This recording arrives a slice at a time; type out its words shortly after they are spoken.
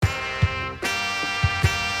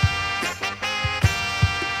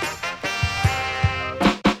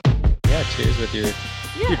with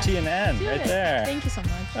your T and N right there. Thank you so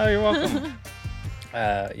much. Oh, you're welcome.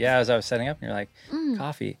 As I was setting up, and you're like,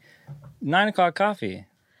 coffee. 9 o'clock coffee.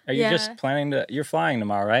 Are you just planning to... You're flying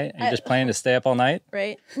tomorrow, right? Are you just planning to stay up all night?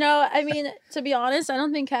 Right. No, I mean, to be honest, I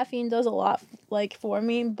don't think caffeine does a lot, for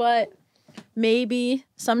me. But maybe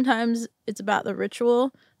sometimes it's about the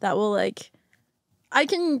ritual that will, I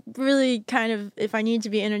can really kind of, if I need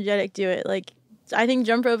to be energetic, do it. I think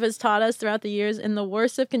jump rope has taught us throughout the years, in the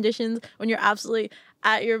worst of conditions, when you're absolutely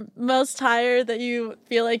at your most tired that you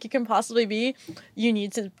feel like you can possibly be, you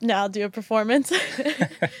need to now do a performance.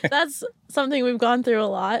 That's something we've gone through a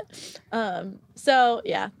lot. So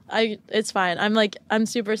yeah, it's fine. I'm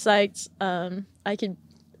super psyched. I could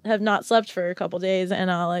have not slept for a couple days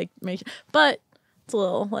and I'll but it's a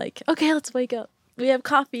little okay, let's wake up. We have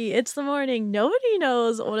coffee. It's the morning. Nobody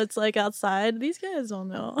knows what it's like outside. These guys don't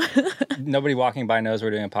know. Nobody walking by knows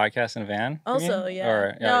we're doing a podcast in a van? Also,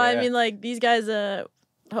 yeah. I mean, these guys,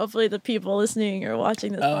 hopefully the people listening or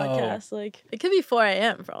watching this podcast, it could be 4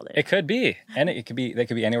 a.m. for all day. It could be. And they could be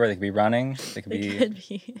anywhere. They could be running. They could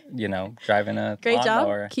be, driving a Great job.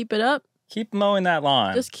 lawnmower. Keep it up. Keep mowing that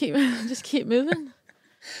lawn. Just keep moving.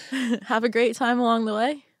 Have a great time along the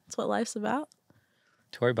way. That's what life's about.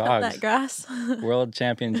 Tori Boggs, that grass. world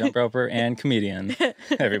champion jump roper and comedian.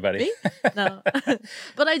 Everybody. Me? No,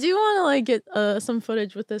 but I do want to get some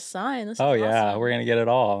footage with this sign. This is awesome. We're gonna get it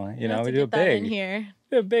all. We do it big in here.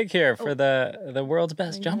 We do it big here for the world's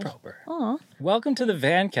best jump roper. Oh, welcome to the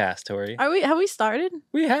Vancast, Tori. Have we started?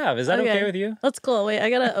 We have. Is that okay with you? That's cool. Wait, I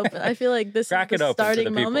gotta open. I feel like this is the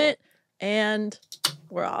starting moment, and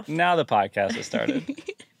we're off. Now the podcast has started.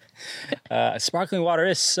 Sparkling water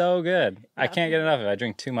is so good. Yeah. I can't get enough of it. I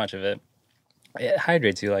drink too much of it. It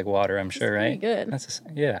hydrates you like water, I'm sure, right? Good.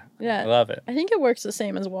 Yeah. I love it. I think it works the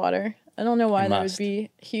same as water. I don't know why there would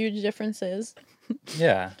be huge differences.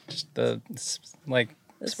 Yeah, just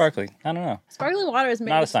sparkling. I don't know. Sparkling water has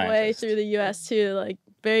made its way through the U.S. too,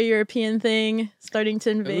 very European thing, starting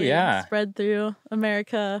to invade, spread through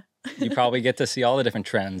America. You probably get to see all the different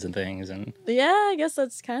trends and things. Yeah, I guess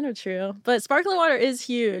that's kind of true. But sparkling water is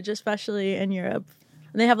huge, especially in Europe.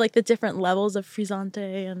 And they have the different levels of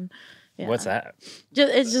frizzante and... Yeah. What's that?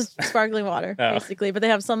 It's just sparkling water, basically. But they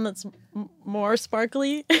have some that's more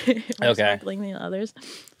sparkly, sparkling than others.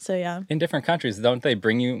 So, yeah. In different countries, don't they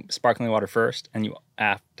bring you sparkling water first and you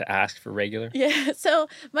have to ask for regular? Yeah. So,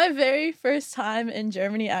 my very first time in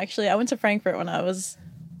Germany, actually, I went to Frankfurt when I was...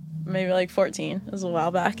 maybe 14. It was a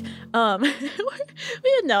while back. We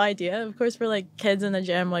had no idea. Of course, we're kids in the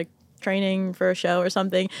gym, training for a show or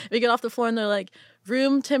something. We get off the floor and they're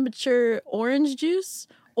room temperature orange juice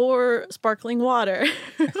or sparkling water.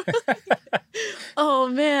 Oh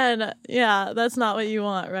man, yeah, that's not what you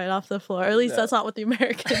want right off the floor. Or at least that's not what the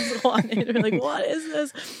Americans wanted. We're what is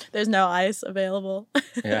this? There's no ice available.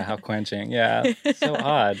 Yeah, how quenching. Yeah, so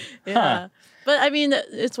odd. Yeah, huh. But I mean,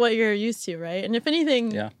 it's what you're used to, right? And if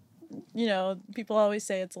anything, people always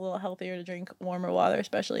say it's a little healthier to drink warmer water,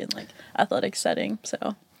 especially in athletic setting.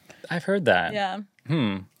 So I've heard that. Yeah.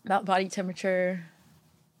 About body temperature.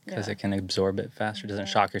 Because it can absorb it faster, doesn't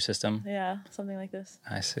shock your system. Yeah, something like this.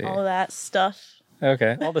 I see. All of that stuff.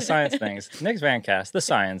 Okay, all the science things. Next Vancast, the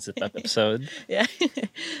science episode. Yeah.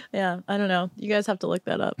 Yeah, I don't know. You guys have to look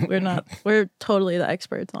that up. We're totally the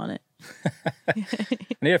experts on it. I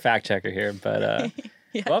need a fact checker here, but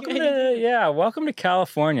welcome to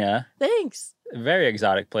California. Thanks. A very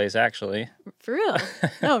exotic place, actually. For real?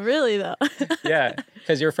 No, really though. Yeah,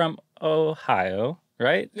 because you're from Ohio,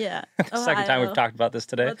 right? Yeah. Second time we've talked about this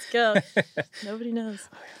today. Let's go. Nobody knows.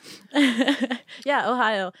 Yeah,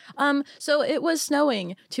 Ohio. So it was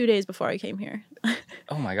snowing 2 days before I came here.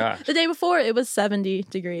 Oh my gosh. The day before it was 70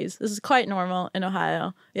 degrees. This is quite normal in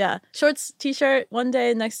Ohio. Yeah. Shorts, t-shirt, one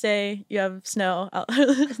day, next day you have snow. I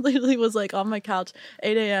literally was on my couch,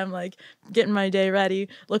 8 a.m., getting my day ready.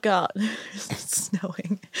 Look out. It's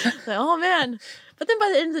snowing. Oh man. But then by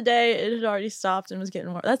the end of the day, it had already stopped and was getting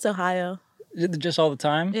warm. That's Ohio. Just all the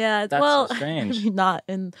time? Yeah. That's so strange. I mean, not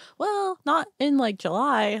in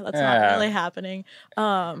July. That's not really happening.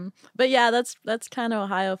 But yeah, that's kind of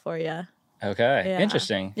Ohio for you. Okay. Yeah.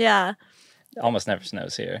 Interesting. Yeah. Almost never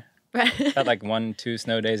snows here. Right. I've had 1-2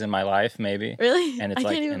 snow days in my life, maybe. Really? And it's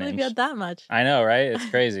I can't even believe you had that much. I know, right? It's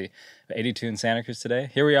crazy. 82 in Santa Cruz today.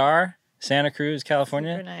 Here we are, Santa Cruz,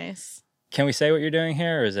 California. Super nice. Can we say what you're doing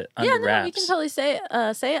here, or is it under wraps? No, we can totally say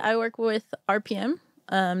it. I work with RPM.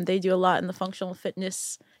 They do a lot in the functional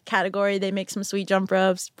fitness category. They make some sweet jump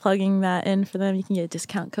ropes. Plugging that in for them. You can get a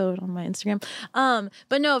discount code on my Instagram.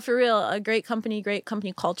 But no, for real, a great company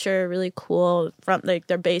culture, really cool.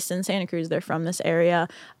 They're based in Santa Cruz. They're from this area.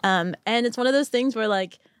 And it's one of those things where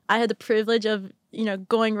I had the privilege of,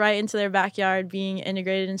 going right into their backyard, being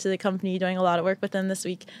integrated into the company, doing a lot of work with them this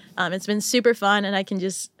week. It's been super fun, and I can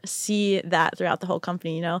just see that throughout the whole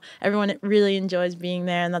company. Everyone really enjoys being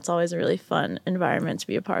there, and that's always a really fun environment to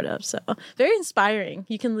be a part of. So very inspiring.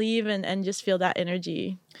 You can leave and just feel that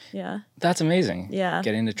energy. Yeah. That's amazing. Yeah.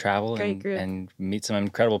 Getting to travel and meet some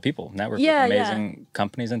incredible people, network with amazing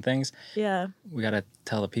companies and things. Yeah. We got to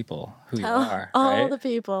tell the people who you are. All the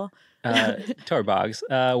people. Tori Boggs,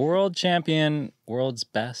 world champion, world's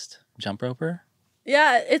best jump roper.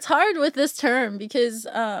 Yeah, it's hard with this term because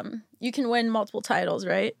you can win multiple titles,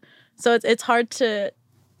 right? So it's hard to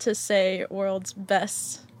say world's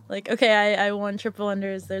best. Like, okay, I won triple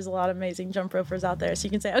unders. There's a lot of amazing jump ropers out there. So you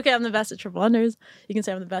can say, okay, I'm the best at triple unders. You can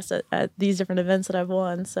say I'm the best at these different events that I've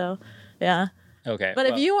won. So, yeah. Okay. But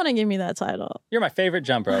if you want to give me that title. You're my favorite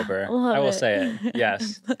jump roper. I will say it.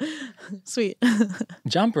 Yes. Sweet.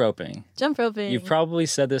 Jump roping. You've probably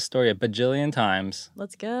said this story a bajillion times.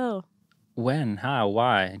 Let's go. When? How?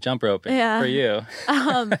 Why? Jump roping for you.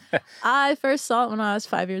 I first saw it when I was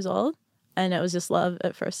 5 years old, and it was just love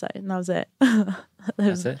at first sight, and that was it.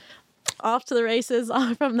 That's it? Off to the races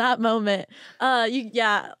from that moment.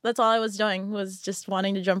 That's all I was doing, was just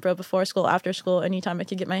wanting to jump rope before school, after school, anytime I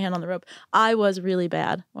could get my hand on the rope. I was really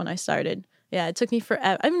bad when I started. Yeah, it took me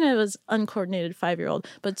forever. I mean, I was uncoordinated 5-year-old,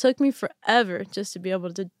 but it took me forever just to be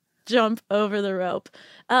able to jump over the rope.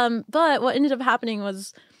 But what ended up happening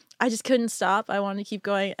was I just couldn't stop. I wanted to keep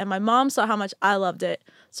going, and my mom saw how much I loved it,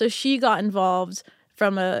 so she got involved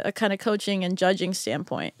from a kind of coaching and judging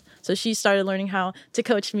standpoint. So she started learning how to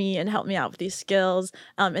coach me and help me out with these skills.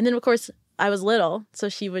 And then, of course, I was little, so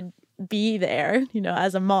she would be there,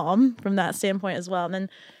 as a mom from that standpoint as well. And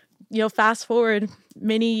then, fast forward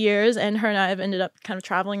many years, and her and I have ended up kind of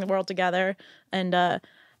traveling the world together. And I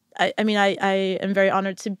am very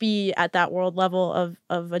honored to be at that world level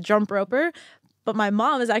of a jump roper. But my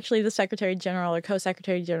mom is actually the Secretary General or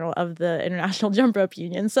Co-Secretary General of the International Jump Rope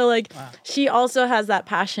Union. So, wow. She also has that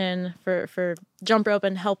passion for jump rope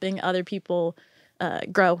and helping other people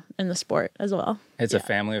grow in the sport as well. It's a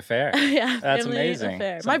family affair. Yeah, that's amazing.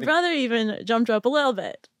 My brother even jumped rope a little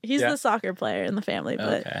bit. He's the soccer player in the family,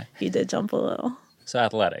 but he did jump a little. So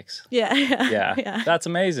athletics. Yeah. That's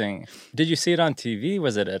amazing. Did you see it on TV?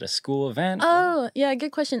 Was it at a school event? Oh, yeah,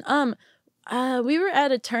 good question. We were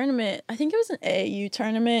at a tournament. I think it was an AAU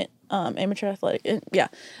tournament, amateur athletic.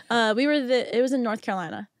 It was in North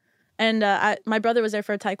Carolina. And my brother was there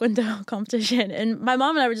for a taekwondo competition. And my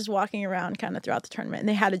mom and I were just walking around kind of throughout the tournament. And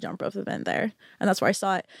they had a jump rope event there. And that's where I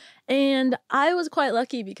saw it. And I was quite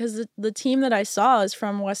lucky because the team that I saw is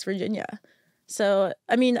from West Virginia. So,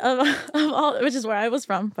 I mean, of all, which is where I was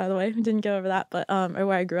from, by the way. We didn't go over that, but or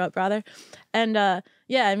where I grew up, rather. And I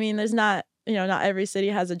mean, there's not every city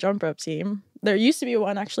has a jump rope team. There used to be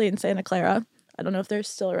one actually in Santa Clara. I don't know if they're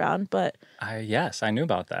still around, but yes, I knew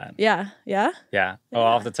about that. Yeah. Oh,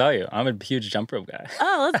 I'll have to tell you, I'm a huge jump rope guy.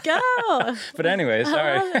 Oh, let's go. But anyway,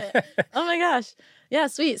 sorry. I love it. Oh my gosh. Yeah,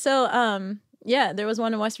 sweet. So, there was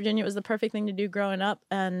one in West Virginia. It was the perfect thing to do growing up,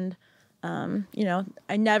 and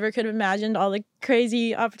I never could have imagined all the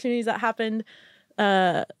crazy opportunities that happened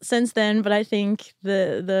since then. But I think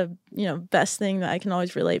the best thing that I can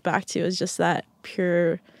always relate back to is just that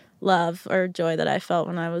pure love or joy that I felt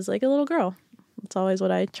when I was like a little girl. It's always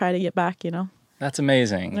what I try to get back, That's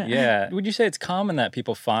amazing. Yeah. Would you say it's common that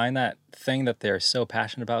people find that thing that they're so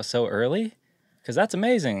passionate about so early? Because that's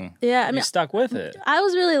amazing. Yeah. I mean, you stuck with it. I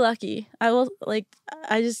was really lucky. There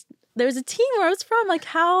was a team where I was from. Like,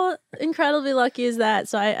 how incredibly lucky is that?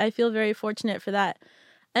 So I feel very fortunate for that.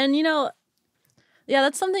 And,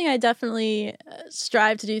 that's something I definitely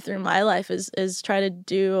strive to do through my life is try to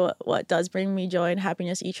do what does bring me joy and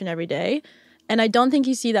happiness each and every day. And I don't think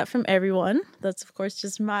you see that from everyone. That's, of course,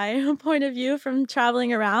 just my point of view from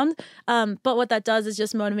traveling around. But what that does is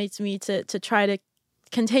just motivates me to try to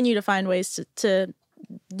continue to find ways to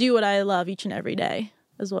do what I love each and every day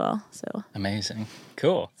as well. So amazing.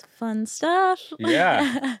 Cool. It's fun stuff.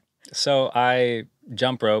 Yeah. So I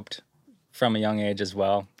jump roped from a young age as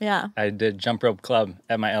well. Yeah. I did jump rope club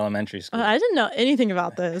at my elementary school. Oh, I didn't know anything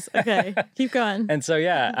about this. Okay, keep going. And so,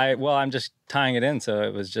 I'm just tying it in. So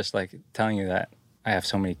it was just like telling you that I have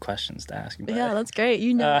so many questions to ask you. Yeah, that's great.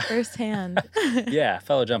 You know firsthand. Yeah,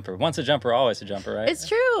 fellow jumper. Once a jumper, always a jumper, right? It's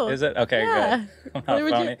true. Is it? Okay, yeah. Good. I'm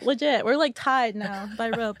not phony. Legit. We're like tied now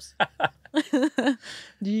by ropes.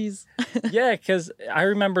 Jeez. Yeah, because I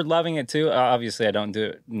remember loving it too. Obviously, I don't do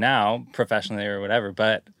it now professionally or whatever,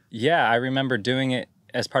 but yeah, I remember doing it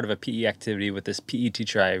as part of a PE activity with this PE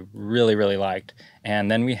teacher I really, really liked.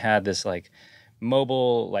 And then we had this like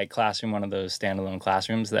mobile like classroom, one of those standalone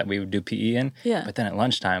classrooms that we would do PE in. Yeah. But then at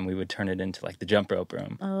lunchtime, we would turn it into like the jump rope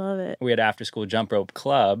room. I love it. We had after school jump rope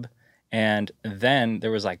club. And then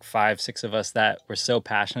there was like 5, 6 of us that were so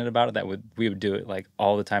passionate about it that we would do it like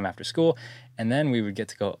all the time after school. And then we would get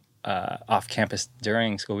to go off campus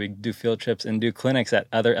during school. We'd do field trips and do clinics at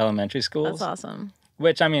other elementary schools. That's awesome.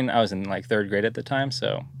 Which, I mean, I was in like 3rd grade at the time.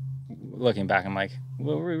 So looking back, I'm like,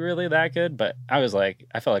 were we really that good? But I felt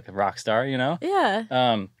like a rock star, you know?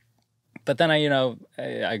 Yeah. But then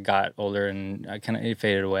I got older and it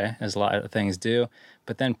faded away, as a lot of things do.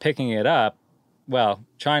 But then picking it up,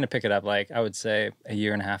 trying to pick it up, like I would say a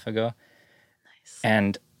year and a half ago. Nice.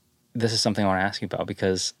 And this is something I want to ask you about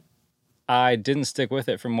because I didn't stick with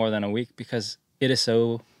it for more than a week because it is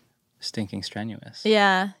so stinking strenuous.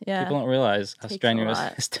 Yeah. People don't realize how strenuous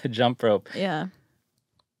it is to jump rope. Yeah.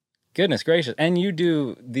 Goodness gracious. And you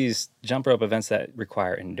do these jump rope events that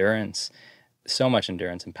require endurance, so much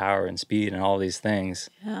endurance and power and speed and all these things.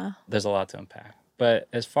 Yeah. There's a lot to unpack. But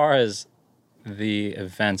as far as the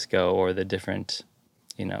events go or the different,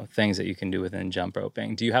 things that you can do within jump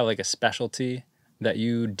roping, do you have like a specialty that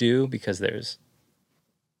you do? Because there's,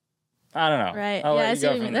 I don't know. Right. I see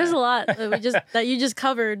what you mean. There's a lot that you just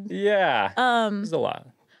covered. Yeah. There's a lot.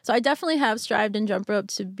 So I definitely have strived in jump rope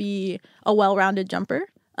to be a well-rounded jumper.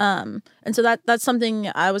 And so that's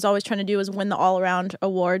something I was always trying to do, is win the all-around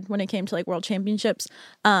award when it came to like world championships.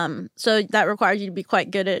 So that requires you to be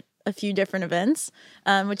quite good at a few different events,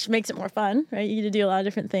 which makes it more fun, right? You get to do a lot of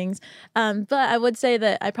different things. But I would say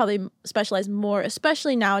that I probably specialize more,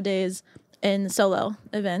 especially nowadays, in solo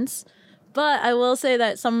events. But I will say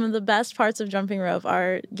that some of the best parts of jumping rope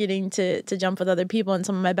are getting to jump with other people. And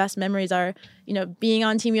some of my best memories are, being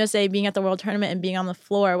on Team USA, being at the World Tournament, and being on the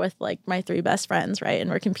floor with like my 3 best friends, right? And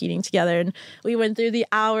we're competing together. And we went through the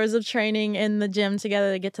hours of training in the gym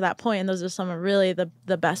together to get to that point. And those are some of really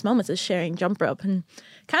the best moments, is sharing jump rope. And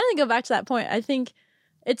kind of go back to that point, I think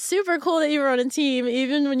it's super cool that you were on a team,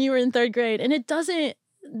 even when you were in 3rd grade. And it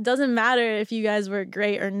doesn't matter if you guys were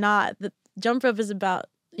great or not. The jump rope is about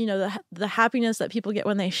the happiness that people get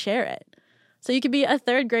when they share it. So you could be a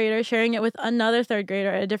 3rd grader sharing it with another 3rd grader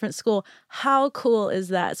at a different school. How cool is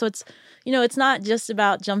that? So it's, it's not just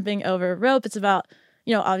about jumping over rope. It's about,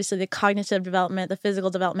 obviously the cognitive development, the physical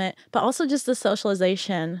development, but also just the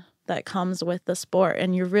socialization that comes with the sport.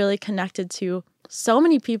 And you're really connected to so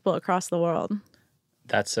many people across the world.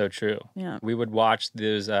 That's so true. Yeah. We would watch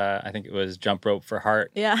those, I think it was Jump Rope for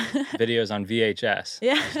Heart videos on VHS.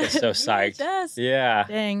 Yeah. Just get so psyched. VHS. Yeah.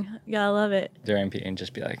 Dang. You gotta love it. During PE and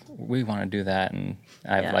just be like, we want to do that. And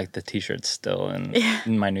I have like the t-shirts still and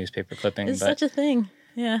in my newspaper clipping. It's such a thing.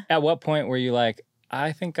 Yeah. At what point were you like,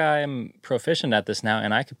 I think I'm proficient at this now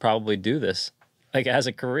and I could probably do this? Like as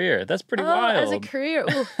a career. That's pretty wild. As a career.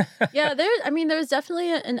 Ooh. Yeah, there's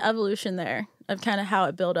definitely an evolution there of kind of how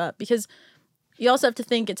it built up, because you also have to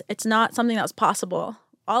think it's not something that was possible.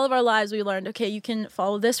 All of our lives we learned, okay, you can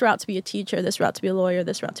follow this route to be a teacher, this route to be a lawyer,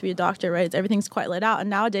 this route to be a doctor, right? Everything's quite laid out. And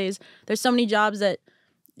nowadays there's so many jobs that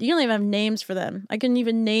you don't even have names for them. I couldn't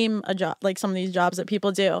even name a job, like some of these jobs that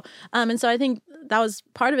people do. And so I think that was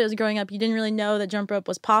part of it. Was growing up, you didn't really know that jump rope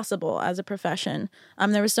was possible as a profession.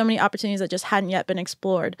 There were so many opportunities that just hadn't yet been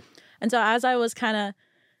explored. And so as I was kind of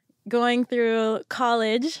going through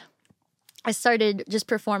college, I started just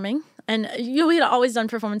performing. And we had always done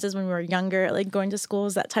performances when we were younger, like going to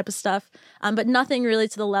schools, that type of stuff. But nothing really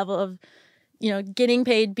to the level of, getting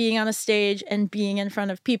paid, being on a stage and being in front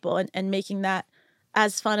of people and making that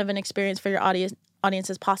as fun of an experience for your audience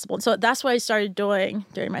as possible. And so that's what I started doing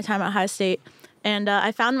during my time at High State. And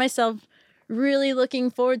I found myself really looking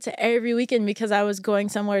forward to every weekend, because I was going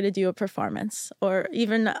somewhere to do a performance, or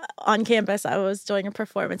even on campus, I was doing a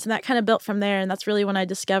performance. And that kind of built from there. And that's really when I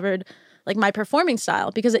discovered like my performing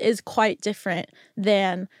style, because it is quite different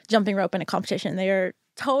than jumping rope in a competition. They are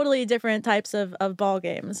totally different types of ball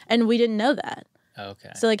games. And we didn't know that.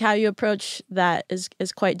 Okay. So like how you approach that is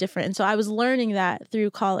quite different. And so I was learning that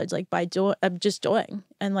through college, like by just doing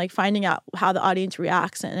and like finding out how the audience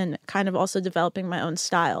reacts, and kind of also developing my own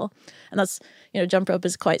style. And that's, jump rope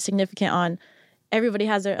is quite significant on everybody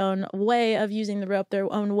has their own way of using the rope,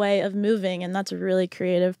 their own way of moving. And that's a really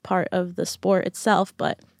creative part of the sport itself.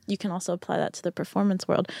 But you can also apply that to the performance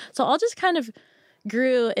world. So I'll just kind of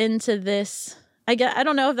grew into this. I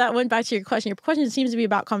don't know if that went back to your question. Your question seems to be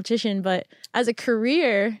about competition, but as a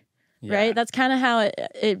career, right? That's kind of how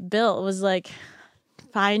it built, was like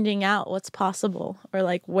finding out what's possible, or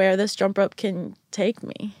like where this jump rope can take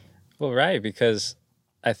me. Well, right, because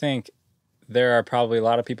I think there are probably a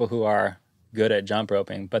lot of people who are good at jump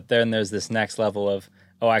roping, but then there's this next level of,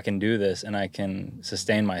 oh, I can do this and I can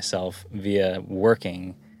sustain myself via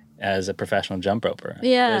working as a professional jump roper.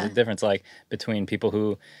 Yeah. There's a difference like between people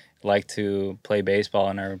who like to play baseball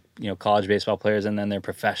and are, college baseball players, and then they're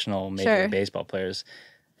professional major league baseball players.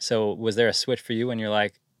 So was there a switch for you when you're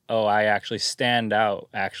like, oh, I actually stand out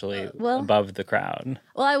above the crowd?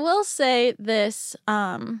 Well, I will say this.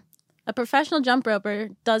 A professional jump roper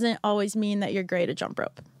doesn't always mean that you're great at jump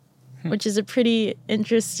rope, which is a pretty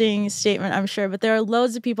interesting statement, I'm sure. But there are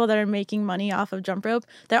loads of people that are making money off of jump rope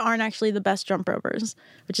that aren't actually the best jump ropers,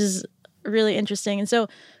 which is really interesting. And so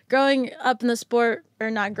growing up in the sport, or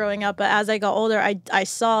not growing up, but as I got older, I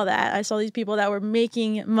saw that. I saw these people that were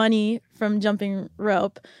making money from jumping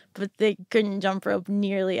rope, but they couldn't jump rope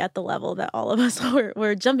nearly at the level that all of us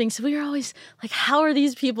were jumping. So we were always like, how are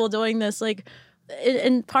these people doing this? Like,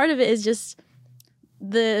 and part of it is just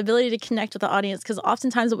the ability to connect with the audience, because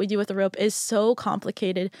oftentimes what we do with the rope is so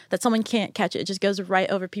complicated that someone can't catch it. It just goes right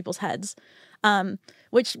over people's heads,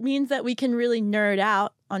 which means that we can really nerd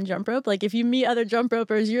out on jump rope. Like if you meet other jump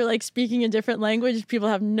ropers, you're like speaking a different language. People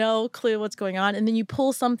have no clue what's going on. And then you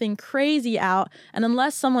pull something crazy out. And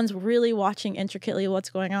unless someone's really watching intricately what's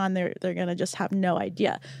going on, they're going to just have no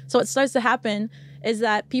idea. So what starts to happen is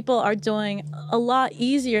that people are doing a lot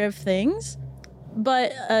easier of things,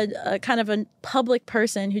 but a kind of a public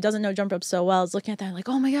person who doesn't know jump rope so well is looking at that like,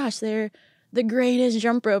 oh my gosh, they're the greatest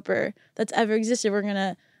jump roper that's ever existed. We're going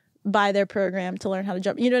to buy their program to learn how to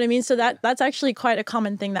jump. You know what I mean? So that's actually quite a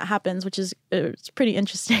common thing that happens, which is it's pretty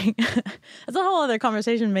interesting. It's a whole other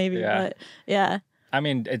conversation maybe, but yeah. I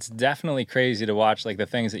mean, it's definitely crazy to watch like the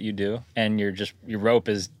things that you do, and your rope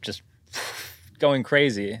is just going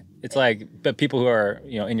crazy. It's like, but people who are,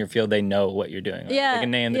 in your field, they know what you're doing. Right? Yeah. They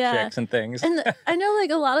can name the tricks and things. And I know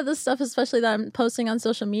like a lot of the stuff, especially that I'm posting on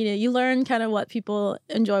social media, you learn kind of what people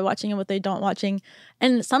enjoy watching and what they don't watching.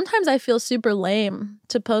 And sometimes I feel super lame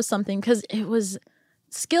to post something because it was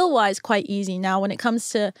skill-wise quite easy. Now, when it comes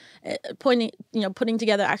to putting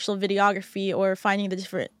together actual videography or finding the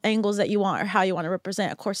different angles that you want or how you want to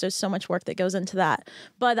represent, of course, there's so much work that goes into that.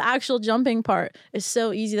 But the actual jumping part is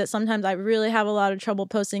so easy that sometimes I really have a lot of trouble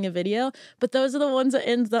posting a video. But those are the ones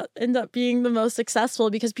that end up being the most successful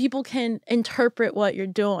because people can interpret what you're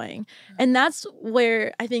doing. And that's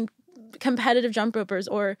where I think competitive jump ropers,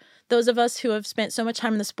 or those of us who have spent so much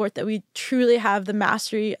time in the sport that we truly have the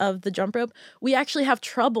mastery of the jump rope, we actually have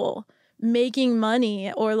trouble making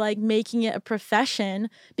money or like making it a profession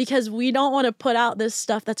because we don't want to put out this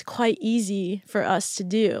stuff that's quite easy for us to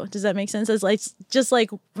do. Does that make sense? It's like just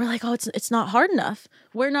like we're like, oh, it's not hard enough.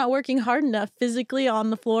 We're not working hard enough physically on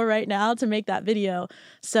the floor right now to make that video.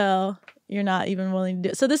 So you're not even willing to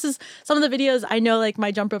do it. So this is some of the videos I know, like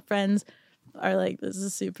my jump rope friends are like, this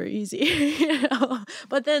is super easy,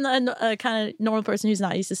 But then a kind of normal person who's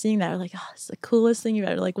not used to seeing that are like, oh, it's the coolest thing you've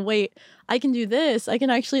ever. Like, wait, I can do this. I can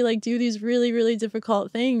actually like do these really, really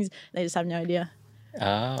difficult things. They just have no idea.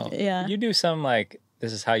 Oh, yeah. You do some like,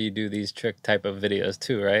 this is how you do these trick type of videos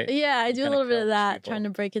too, right? Yeah, I do a little bit of that, trying to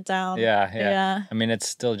break it down. Yeah. I mean, it's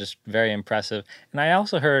still just very impressive. And I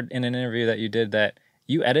also heard in an interview that you did that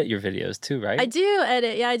you edit your videos too, right? I do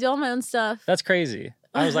edit. Yeah, I do all my own stuff. That's crazy.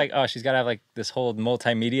 I was like, oh, she's got to have like this whole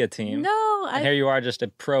multimedia team. No. And here you are, just a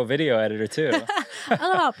pro video editor too. I'm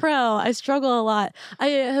not pro. I struggle a lot. I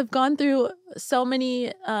have gone through so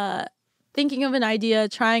many, thinking of an idea,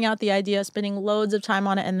 trying out the idea, spending loads of time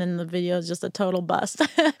on it, and then the video is just a total bust.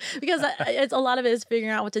 Because it's a lot of it is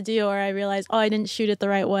figuring out what to do, or I realize, oh, I didn't shoot it the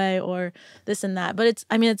right way, or this and that. But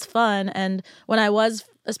it's fun. And when I was,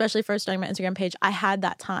 especially first starting my Instagram page, I had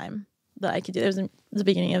that time that I could do. It was in the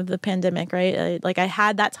beginning of the pandemic, right? I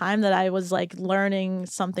had that time that I was like learning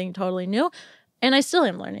something totally new, and I still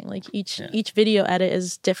am learning. Like each video edit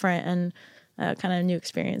is different and kind of a new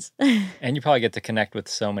experience. And you probably get to connect with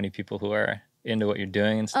so many people who are into what you're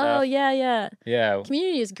doing and stuff. Oh yeah. Yeah.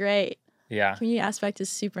 Community is great. Yeah. Community aspect is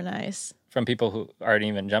super nice. From people who aren't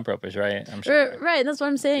even jump ropers, right? I'm sure. Right. That's what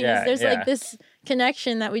I'm saying. Yeah, is there's like this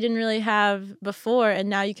connection that we didn't really have before, and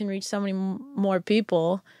now you can reach so many more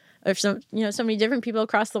people. Or so many different people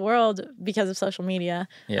across the world because of social media,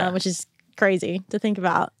 which is crazy to think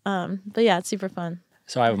about. But yeah, it's super fun.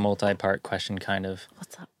 So I have a multi-part question, kind of.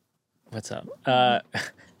 What's up?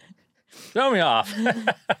 Throw me off.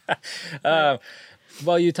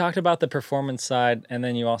 Well, you talked about the performance side, and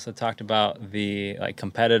then you also talked about the like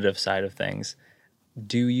competitive side of things.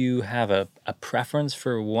 Do you have a preference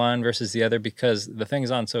for one versus the other? Because the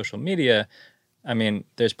things on social media, I mean,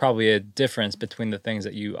 there's probably a difference between the things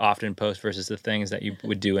that you often post versus the things that you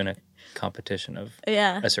would do in a competition of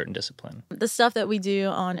a certain discipline. The stuff that we do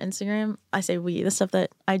on Instagram, I say we, the stuff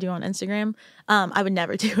that I do on Instagram, I would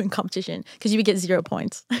never do in competition because you would get 0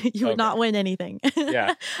 points. You would not win anything.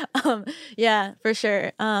 Yeah. Yeah, for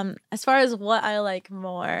sure. As far as what I like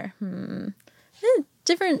more, for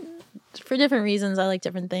different reasons, I like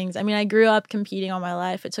different things. I mean, I grew up competing all my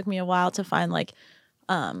life. It took me a while to find like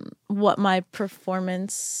what my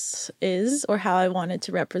performance is or how I wanted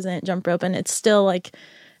to represent jump rope. And it's still like,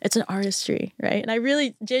 it's an artistry, right? And I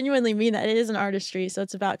really genuinely mean that it is an artistry. So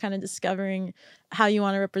it's about kind of discovering how you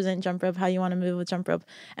want to represent jump rope, how you want to move with jump rope.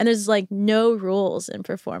 And there's like no rules in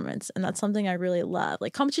performance. And that's something I really love.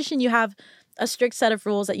 Like competition, you have a strict set of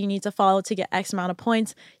rules that you need to follow to get X amount of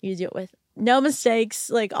points. You do it with no mistakes,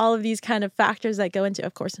 like all of these kind of factors that go into,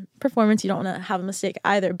 of course, performance. You don't want to have a mistake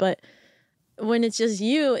either. But when it's just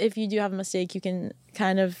you, if you do have a mistake, you can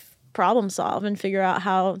kind of problem solve and figure out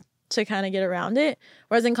how to kind of get around it.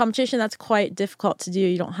 Whereas in competition, that's quite difficult to do.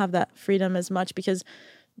 You don't have that freedom as much because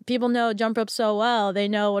people know jump rope so well, they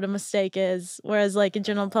know what a mistake is. Whereas like in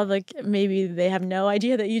general public, maybe they have no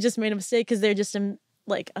idea that you just made a mistake because they're just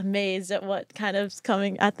like amazed at what kind of is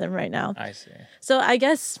coming at them right now. I see. So I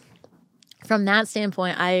guess from that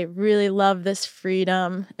standpoint, I really love this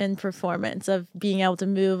freedom in performance of being able to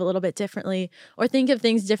move a little bit differently or think of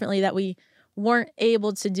things differently that we weren't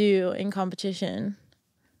able to do in competition.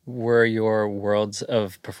 Were your worlds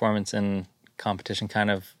of performance and competition kind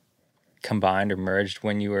of combined or merged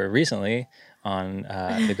when you were recently on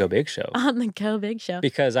the Go Big show? On the Go Big show.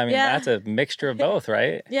 Because, I mean, that's a mixture of both,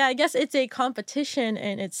 right? Yeah, I guess it's a competition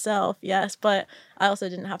in itself, yes. But I also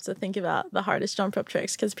didn't have to think about the hardest jump rope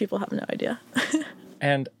tricks because people have no idea.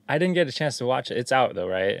 And I didn't get a chance to watch it. It's out, though,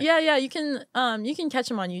 right? Yeah, you can catch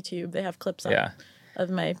them on YouTube. They have clips on of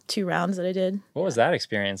my 2 rounds that I did. What was that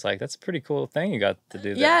experience like? That's a pretty cool thing you got to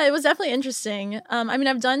do there. Yeah, it was definitely interesting. I mean,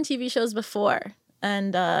 I've done TV shows before,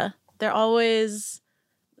 and they're always,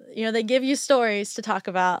 they give you stories to talk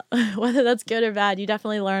about, whether that's good or bad. You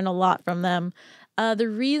definitely learn a lot from them. The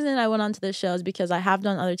reason I went onto this show is because I have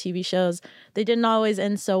done other TV shows. They didn't always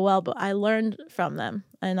end so well, but I learned from them.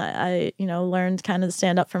 And I learned kind of to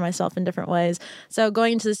stand up for myself in different ways. So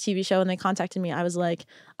going into this TV show, when they contacted me, I was like,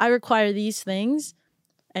 I require these things.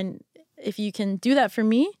 And if you can do that for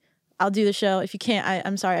me, I'll do the show. If you can't,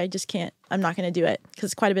 I'm sorry, I just can't. I'm not going to do it because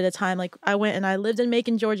it's quite a bit of time. Like I went and I lived in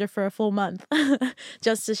Macon, Georgia for a full month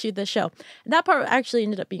just to shoot this show. And that part actually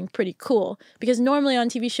ended up being pretty cool because normally on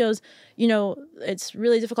TV shows, it's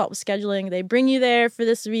really difficult with scheduling. They bring you there for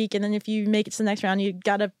this week. And then if you make it to the next round, you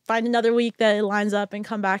got to find another week that it lines up and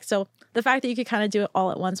come back. So the fact that you could kind of do it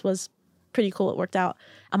all at once was pretty cool. It worked out.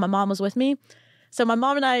 And my mom was with me. So my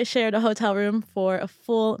mom and I shared a hotel room for a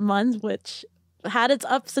full month, which had its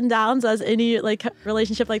ups and downs as any like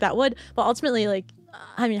relationship like that would, but ultimately, like,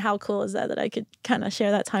 I mean, how cool is that I could kind of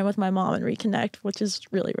share that time with my mom and reconnect, which is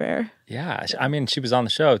really rare. Yeah, I mean, she was on the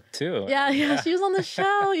show too. Yeah, she was on the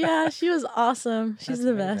show. Yeah, she was awesome. She's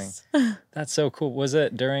the best. That's so cool. Was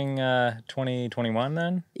it during 2021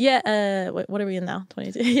 then? Yeah. What are we in now?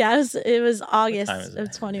 22. Yeah, it was August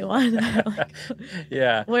of 21.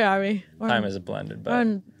 Yeah. Where are we? Time is blended. But... We're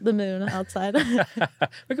on the moon outside.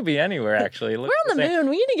 We could be anywhere, actually. We're on the moon.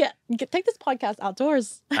 We need to take this podcast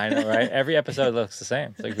outdoors. I know, right? Every episode looks the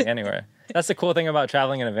same. So it could be anywhere. That's the cool thing about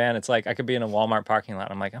traveling in a van. It's like I could be in a Walmart parking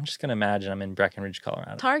lot. I'm like, I'm just going to imagine I'm in Breckenridge,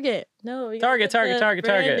 Colorado. Target. No. Target.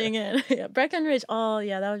 Yeah, Breckenridge. Oh,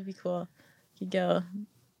 yeah, that would be cool. You go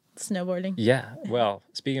snowboarding. Yeah. Well,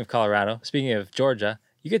 speaking of Colorado, speaking of Georgia,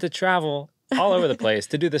 you get to travel all over the place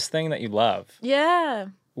to do this thing that you love. Yeah.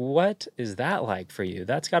 What is that like for you?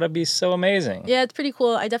 That's got to be so amazing. Yeah, it's pretty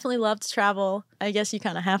cool. I definitely love to travel. I guess you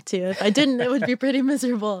kind of have to. If I didn't, it would be pretty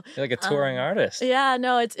miserable. You're like a touring artist. Yeah,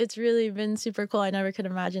 no, it's really been super cool. I never could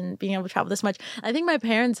imagine being able to travel this much. I think my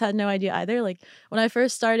parents had no idea either. Like when I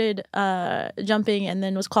first started jumping and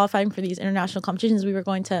then was qualifying for these international competitions, we were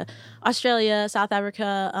going to Australia, South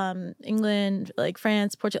Africa, England, like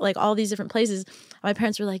France, Portugal, like all these different places. My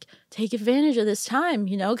parents were like, take advantage of this time,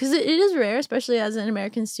 because it is rare, especially as an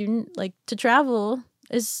American student, like to travel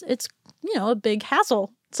it's a big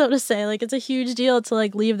hassle, so to say. Like it's a huge deal to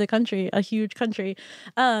like leave the country, a huge country.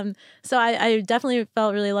 So I definitely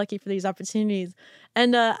felt really lucky for these opportunities.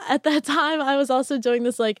 And at that time, I was also doing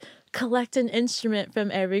this like collect an instrument from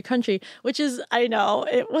every country, which is, I know,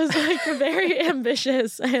 it was like very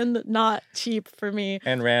ambitious and not cheap for me.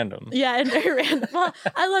 And random. Yeah, and very random. Well,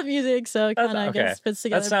 I love music, so it kind of, I guess, fits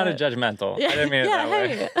together. That sounded judgmental. Yeah, I didn't mean it that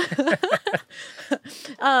way.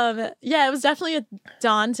 Yeah, it was definitely a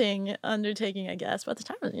daunting undertaking, I guess. But at the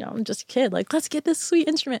time, I'm just a kid. Like, let's get this sweet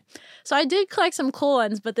instrument. So I did collect some cool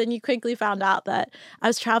ones, but then you quickly found out that I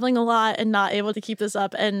was traveling a lot and not able to keep this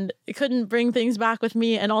up, and couldn't bring things back with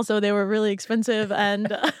me. And also, they were really expensive,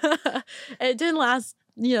 and it didn't last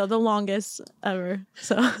the longest ever.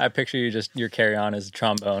 So I picture your carry-on as a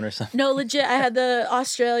trombone or something. No, legit, I had the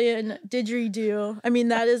Australian didgeridoo. I mean,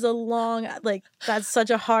 that is that's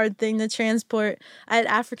such a hard thing to transport. I had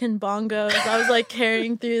African bongos. I was like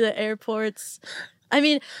carrying through the airports. I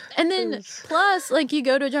mean, and then plus, like, you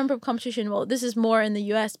go to a jump rope competition. Well, this is more in the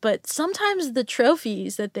US, but sometimes the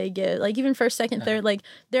trophies that they give, like even first, second, third, like,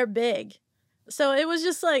 they're big. So it was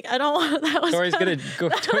just like, I don't want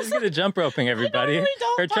that. Tori's gonna jump roping, everybody.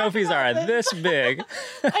 Her trophies are this big.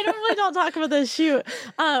 I normally don't talk about this shoot.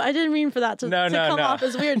 I didn't mean for that to come off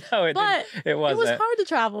as weird. No, it wasn't. It was hard to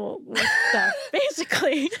travel with stuff,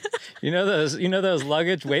 basically. You know those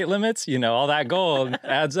luggage weight limits? All that gold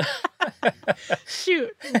adds up.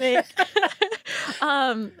 Shoot, Nick.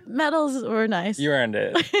 Medals were nice. You earned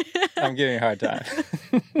it. I'm giving you a hard time.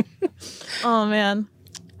 Oh, man.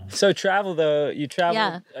 So travel, though, you travel.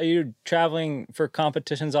 Yeah. Are you traveling for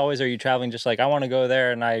competitions always? Or are you traveling just like, I want to go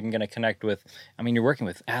there and I'm going to connect with, you're working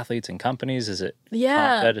with athletes and companies. Is it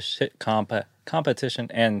competition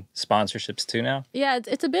and sponsorships too now? Yeah,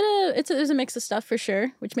 there's a mix of stuff for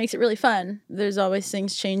sure, which makes it really fun. There's always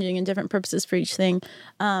things changing and different purposes for each thing.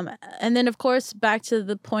 And then, of course, back to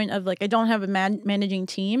the point of, like, I don't have a managing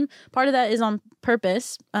team. Part of that is on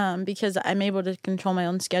purpose, because I'm able to control my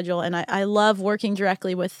own schedule, and I love working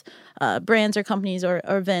directly with brands or companies or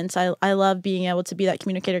events. I love being able to be that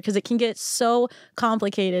communicator, because it can get so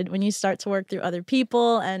complicated when you start to work through other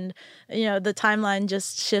people, and the timeline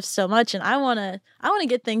just shifts so much, and I want to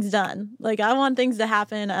get things done. Like, I want things to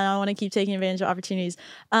happen, and I want to keep taking advantage of opportunities.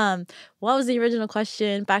 What was the original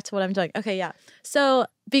question? Back to what I'm doing. Okay, yeah. So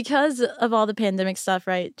because of all the pandemic stuff,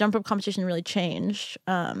 right, jump rope competition really changed.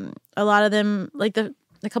 A lot of them, like a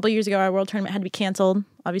couple of years ago, our world tournament had to be canceled,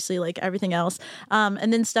 obviously, like everything else.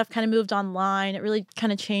 And then stuff kind of moved online. It really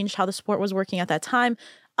kind of changed how the sport was working at that time.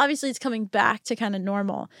 Obviously, it's coming back to kind of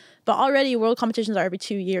normal. But already, world competitions are every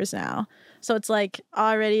 2 years now. So it's like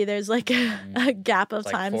already there's like a gap of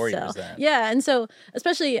time. Like 4 still. years then. Yeah. And so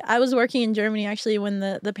especially I was working in Germany actually when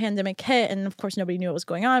the pandemic hit. And of course, nobody knew what was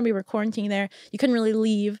going on. We were quarantined there. You couldn't really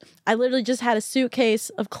leave. I literally just had a suitcase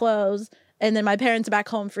of clothes. And then my parents back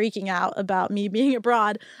home freaking out about me being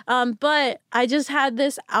abroad. But I just had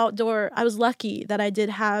this outdoor, I was lucky that I did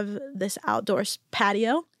have this outdoor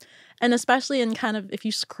patio. And especially in kind of, if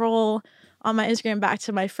you scroll on my Instagram back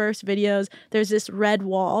to my first videos, there's this red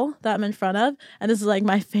wall that I'm in front of. And this is like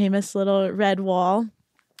my famous little red wall.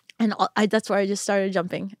 And that's where I just started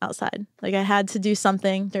jumping outside. Like, I had to do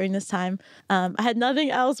something during this time. I had nothing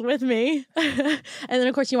else with me. And then,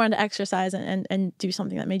 of course, you wanted to exercise and do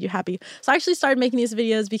something that made you happy. So I actually started making these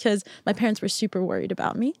videos because my parents were super worried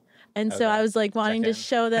about me. And so I was like wanting to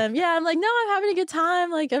show them, I'm like, no, I'm having a good time.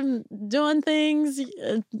 Like, I'm doing things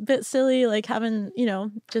a bit silly, like having,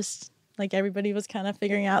 just like everybody was kind of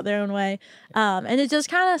figuring out their own way. And it just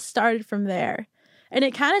kind of started from there. And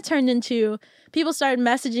it kind of turned into, people started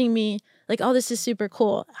messaging me like, oh, this is super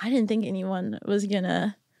cool. I didn't think anyone was going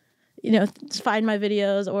to, find my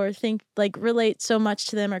videos or think, like, relate so much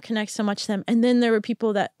to them or connect so much to them. And then there were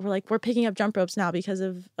people that were like, we're picking up jump ropes now because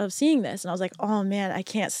of seeing this. And I was like, oh man, I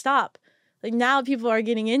can't stop. Like, now people are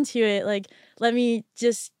getting into it. Like, let me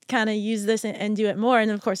just kind of use this and do it more. And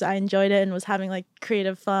of course I enjoyed it and was having like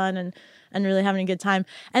creative fun and really having a good time.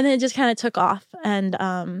 And then it just kind of took off. And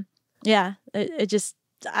it just,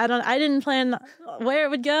 I didn't plan where it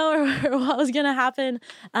would go or what was going to happen.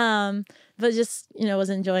 But just, was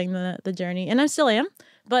enjoying the journey, and I still am.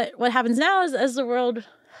 But what happens now is, as the world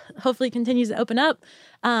hopefully continues to open up,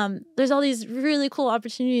 there's all these really cool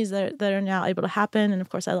opportunities that are now able to happen. And of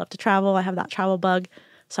course I love to travel. I have that travel bug.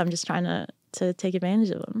 So I'm just trying to take advantage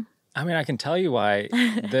of them. I mean, I can tell you why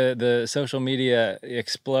the social media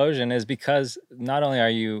explosion is, because not only are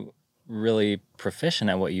you really proficient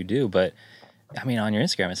at what you do, but I mean, on your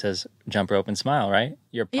Instagram, it says jump rope and smile, right?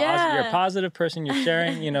 You're you're a positive person. You're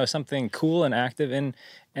sharing, something cool and active, and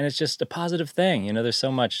it's just a positive thing. There's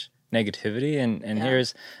so much negativity, and Yeah.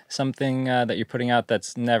 here's something that you're putting out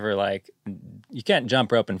that's never like, you can't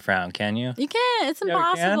jump rope and frown, can you? You can't. It's Yeah, we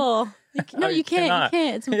can? impossible. No, Oh, you you can't. cannot. You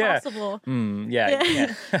can't. It's Yeah. impossible. Yeah, you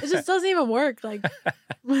can't. It just doesn't even work. Like,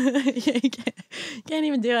 you can't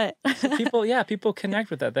even do it. People connect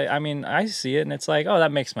with that. I mean, I see it and it's like, oh,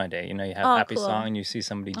 that makes my day. You know, you have Oh, a happy cool. song and you see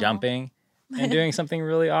somebody jumping and doing something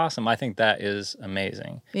really awesome. I think that is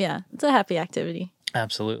amazing. Yeah, it's a happy activity.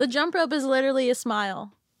 Absolutely. The jump rope is literally a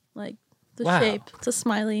smile, like the Wow. shape. It's a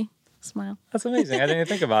smiley smile. That's amazing. I didn't even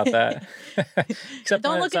think about that. Except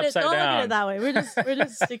Don't when look it's at it. upside Don't look at down. it that way. We're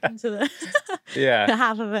just sticking to the Yeah.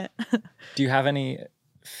 half of it. Do you have any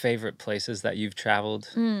favorite places that you've traveled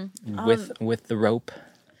with the rope?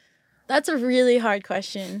 That's a really hard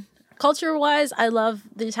question. Culture-wise, I love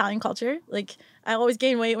the Italian culture. Like, I always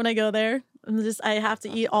gain weight when I go there. I have to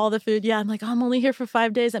eat all the food. Yeah, I'm like, I'm only here for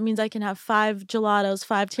 5 days. That means I can have 5 gelatos,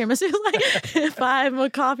 5 tiramisus, like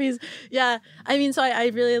 5 coffees. Yeah, I mean, so I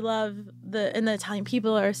really love the Italian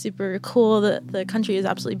people are super cool. The country is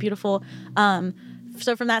absolutely beautiful.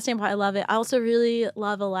 So from that standpoint, I love it. I also really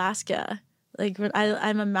love Alaska. Like,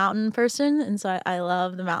 I'm a mountain person, and so I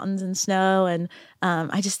love the mountains and snow, and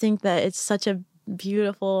I just think that it's such a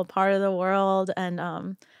beautiful part of the world. And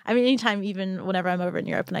I mean, anytime, even whenever I'm over in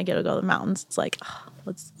Europe and I get to go to the mountains, it's like, oh,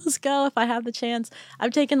 let's go if I have the chance.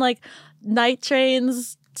 I've taken like night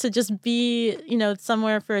trains to just be,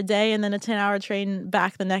 somewhere for a day, and then a 10-hour train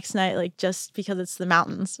back the next night, like just because it's the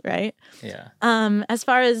mountains, right? Yeah. As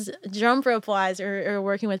far as jump rope wise or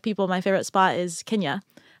working with people, my favorite spot is Kenya,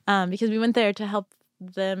 because we went there to help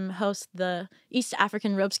them host the East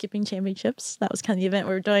African Rope Skipping Championships. That was kind of the event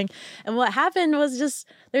we were doing. And what happened was just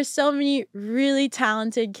there's so many really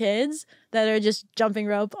talented kids that are just jumping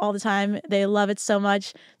rope all the time. They love it so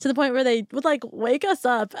much to the point where they would like wake us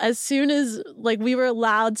up as soon as like we were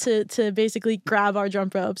allowed to basically grab our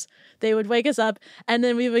jump ropes. They would wake us up and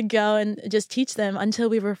then we would go and just teach them until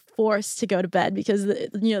we were forced to go to bed because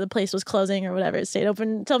the place was closing or whatever. It stayed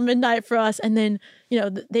open until midnight for us. And then,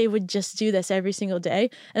 they would just do this every single day.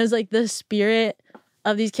 And it was like the spirit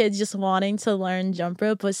of these kids just wanting to learn jump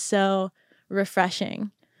rope was so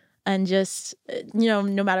refreshing. And just, no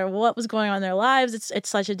matter what was going on in their lives, it's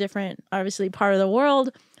such a different, obviously, part of the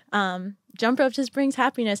world. Jump rope just brings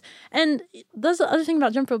happiness. And that's the other thing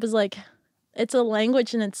about jump rope is like, it's a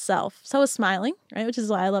language in itself. So is smiling, right? Which is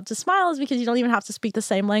why I love to smile, is because you don't even have to speak the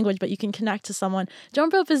same language, but you can connect to someone.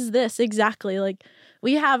 Jump rope is this exactly. Like,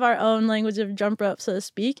 we have our own language of jump rope, so to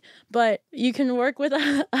speak, but you can work with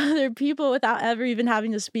other people without ever even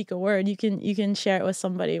having to speak a word. You can share it with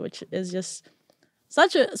somebody, which is just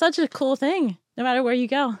such a cool thing, no matter where you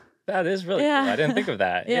go. That is really cool. I didn't think of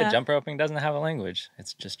that. Yeah. Jump roping doesn't have a language.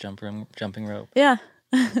 It's just jumping rope. Yeah.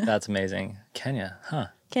 That's amazing. Kenya, huh?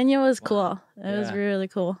 Kenya was cool. It was really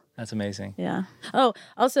cool. That's amazing. Yeah. Oh,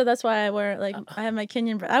 also that's why I wear I have my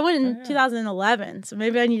Kenyan. I went in 2011, so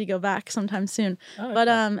maybe I need to go back sometime soon. Oh, but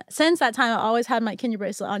okay. Since that time, I always had my Kenya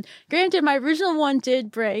bracelet on. Granted, my original one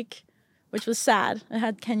did break, which was sad. It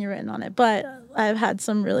had Kenya written on it, but I've had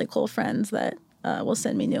some really cool friends that will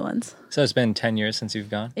send me new ones. So it's been 10 years since you've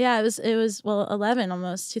gone? Yeah, it was 11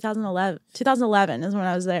 almost. 2011 is when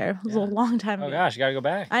I was there. It was a long time ago. Oh gosh, you gotta go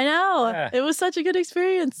back. I know. Yeah. It was such a good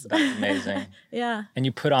experience. That's amazing. Yeah. And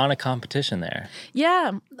you put on a competition there.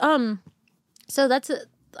 Yeah. So that's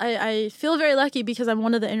I feel very lucky because I'm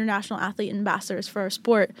one of the international athlete ambassadors for our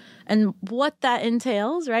sport. And what that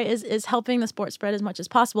entails, right, is helping the sport spread as much as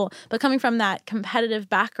possible. But coming from that competitive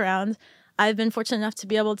background, I've been fortunate enough to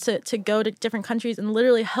be able to go to different countries and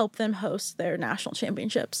literally help them host their national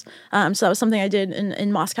championships. So that was something I did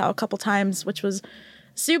in Moscow a couple times, which was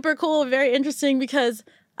super cool, very interesting because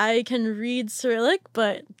I can read Cyrillic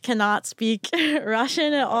but cannot speak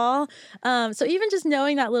Russian at all. So even just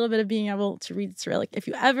knowing that little bit of being able to read Cyrillic, if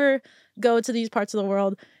you ever go to these parts of the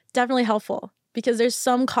world, definitely helpful because there's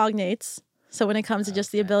some cognates. So when it comes to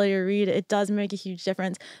just the ability to read, it does make a huge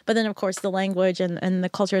difference. But then, of course, the language and the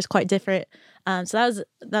culture is quite different. So that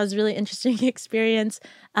was a really interesting experience.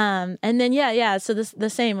 And then, so the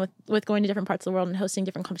same with going to different parts of the world and hosting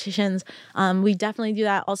different competitions. We definitely do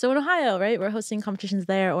that also in Ohio, right? We're hosting competitions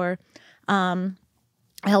there. Or I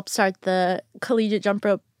helped start the Collegiate Jump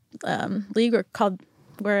Rope League,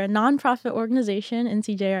 we're a nonprofit organization,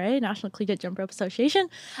 NCJRA, National Collegiate Jump Rope Association.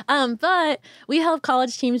 But we help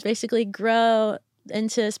college teams basically grow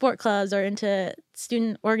into sport clubs or into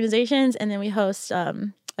student organizations, and then we host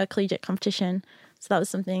a collegiate competition. So that was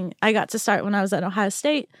something I got to start when I was at Ohio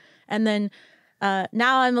State. And then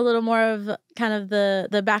now I'm a little more of kind of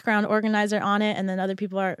the background organizer on it, and then other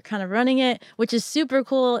people are kind of running it, which is super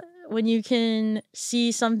cool when you can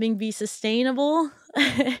see something be sustainable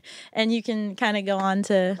and you can kind of go on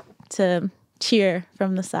to cheer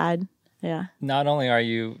from the side. Yeah. Not only are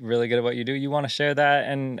you really good at what you do, you want to share that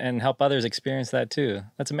and help others experience that too.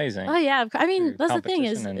 That's amazing. Oh yeah, I mean that's the thing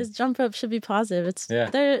Competition is jump rope should be positive. It's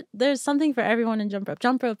there's something for everyone in jump rope.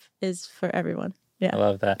 Jump rope is for everyone. Yeah, I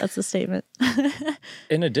love that. That's the statement.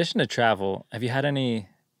 In addition to travel, have you had any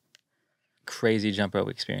crazy jump rope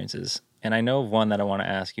experiences? And I know of one that I want to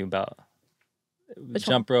ask you about.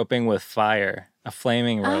 Jump roping with fire, a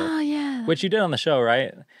flaming rope. Oh yeah, which you did on the show,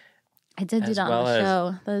 right? I did do that on the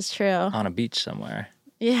show. That is true. On a beach somewhere.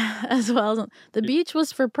 Yeah, as well. The beach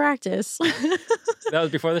was for practice. That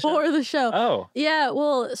was before the show? For the show. Oh. Yeah,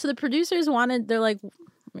 well, so the producers they're like,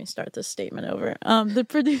 let me start this statement over. The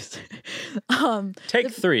producer.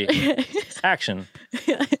 Take 3. Action.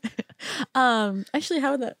 Actually,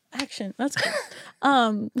 how would that action? That's good.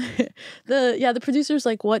 The producers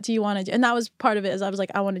like, what do you want to do? And that was part of it. Is I was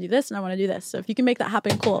like, I want to do this and I want to do this. So if you can make that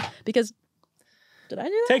happen, cool. Because did I do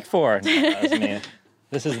that? Take 4. No, that was me.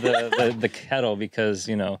 This is the kettle because,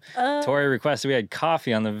 Tori requested we had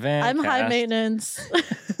coffee on the van. I'm high maintenance.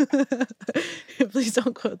 Please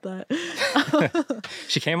don't quote that.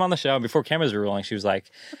 She came on the show before cameras were rolling. She was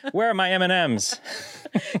like, "Where are my M&Ms?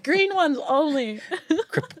 Green ones only."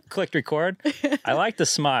 Clicked record. I like the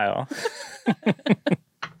smile.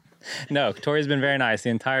 No, Tori's been very nice the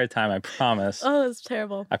entire time. I promise. Oh, that's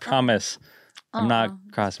terrible. I promise. I'm not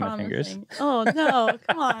crossing my fingers. Oh no,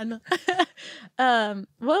 come on.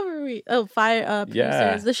 What were we? Oh, fire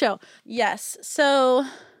producers, the show. Yes. So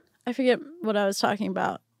I forget what I was talking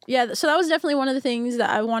about. Yeah, so that was definitely one of the things that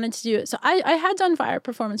I wanted to do. So I had done fire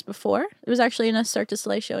performance before. It was actually in a Cirque du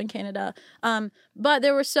Soleil show in Canada. But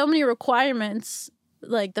there were so many requirements.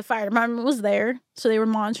 Like the fire department was there, so they were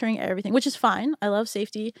monitoring everything, which is fine. I love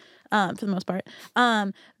safety for the most part.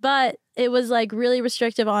 But it was like really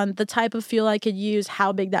restrictive on the type of fuel I could use,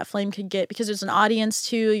 how big that flame could get, because there's an audience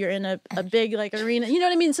too. You're in a big like arena, you know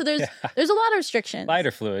what I mean? So there's a lot of restrictions. Lighter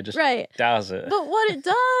fluid, just douse it. But what it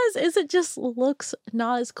does is it just looks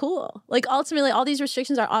not as cool. Like ultimately, all these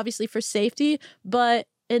restrictions are obviously for safety, but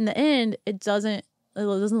in the end, it doesn't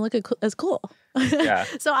look as cool. Yeah.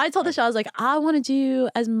 So I told the show, I was like, I want to do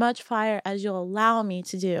as much fire as you'll allow me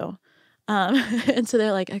to do. And so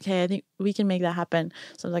they're like, okay, I think we can make that happen.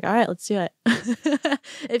 So I was like, all right, let's do it.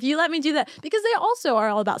 If you let me do that, because they also are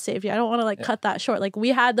all about safety. I don't want to cut that short. Like we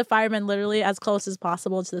had the firemen literally as close as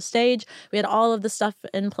possible to the stage. We had all of the stuff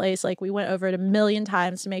in place. Like we went over it 1,000,000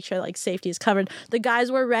 times to make sure like safety is covered. The guys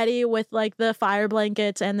were ready with like the fire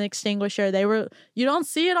blankets and the extinguisher. You don't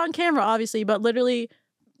see it on camera, obviously, but literally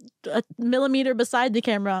a millimeter beside the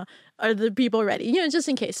camera are the people ready, just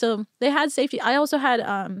in case. So they had safety. I also had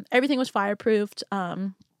everything was fireproofed.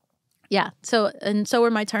 So were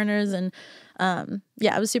my turners, and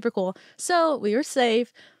it was super cool. So we were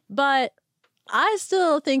safe, but I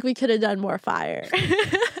still think we could have done more fire.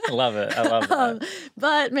 Love it. I love that.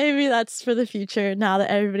 But maybe that's for the future. Now that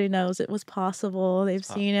everybody knows it was possible, they've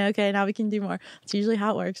seen it. Okay, now we can do more. It's usually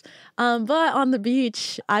how it works. But on the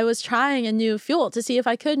beach, I was trying a new fuel to see if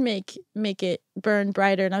I could make it burn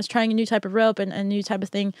brighter. And I was trying a new type of rope and a new type of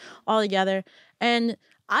thing all together. And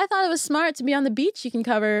I thought it was smart to be on the beach. You can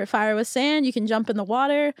cover fire with sand. You can jump in the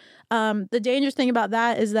water. The dangerous thing about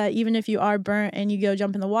that is that even if you are burnt and you go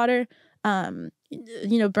jump in the water,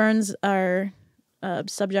 burns are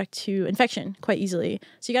subject to infection quite easily.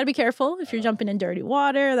 So you got to be careful if you're jumping in dirty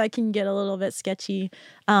water. That can get a little bit sketchy.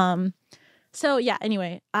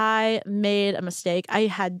 Anyway, I made a mistake. I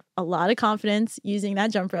had a lot of confidence using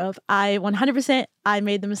that jump rope. I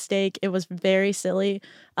made the mistake. It was very silly.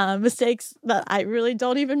 Mistakes that I really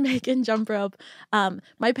don't even make in jump rope.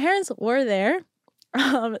 My parents were there.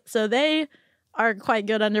 So they are quite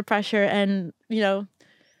good under pressure and,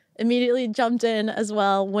 immediately jumped in as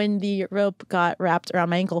well when the rope got wrapped around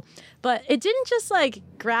my ankle. But it didn't just like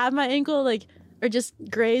grab my ankle or just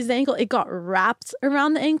graze the ankle. It got wrapped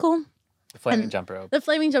around the ankle. The flaming jump rope. The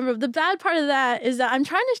flaming jump rope. The bad part of that is that I'm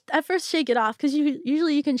trying to at first shake it off because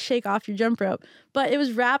usually you can shake off your jump rope. But it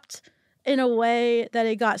was wrapped in a way that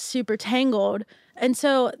it got super tangled. And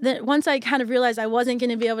so then once I kind of realized I wasn't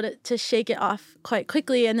going to be able to shake it off quite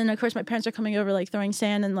quickly. And then, of course, my parents are coming over, like throwing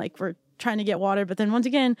sand and like we're trying to get water. But then once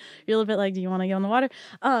again, you're a little bit like, do you want to get in the water?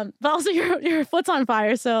 But also your foot's on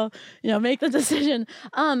fire. So, make the decision.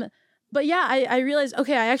 But yeah, I realized,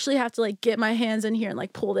 okay, I actually have to like get my hands in here and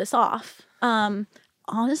like pull this off.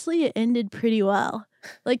 Honestly, it ended pretty well.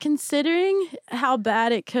 Like considering how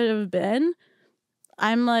bad it could have been,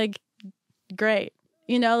 I'm like, great.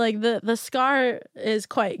 Like the scar is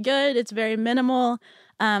quite good. It's very minimal.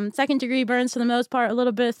 Second degree burns for the most part, a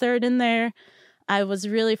little bit of third in there. I was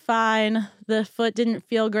really fine. The foot didn't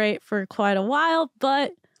feel great for quite a while,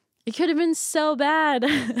 but it could have been so bad.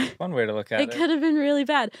 One way to look at it. It could have been really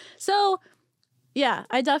bad. So, yeah,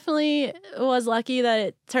 I definitely was lucky that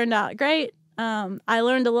it turned out great. I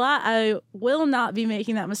learned a lot. I will not be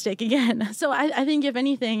making that mistake again. So I think if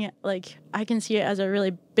anything, like I can see it as a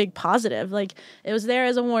really big positive. Like it was there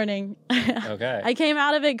as a warning. Okay. I came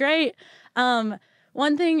out of it great.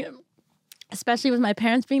 One thing, especially with my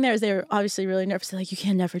parents being there, is they were obviously really nervous. They're like, you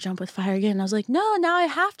can never jump with fire again. And I was like, no, now I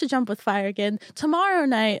have to jump with fire again. Tomorrow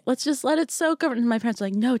night, let's just let it soak over. And my parents were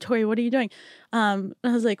like, no, Tori, what are you doing? And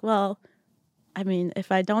I was like, well, I mean,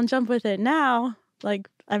 if I don't jump with it now, like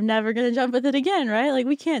I'm never going to jump with it again, right? Like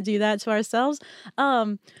we can't do that to ourselves.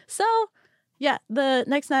 So yeah, the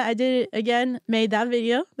next night I did it again, made that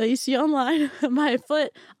video that you see online. My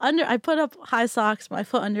foot under, I put up high socks. My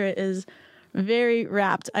foot under it is very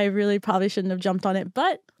wrapped. I really probably shouldn't have jumped on it,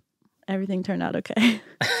 but everything turned out okay.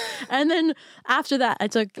 And then after that, I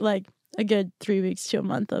took like a good 3 weeks to a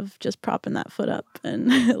month of just propping that foot up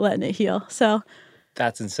and letting it heal. So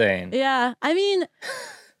that's insane. Yeah. I mean,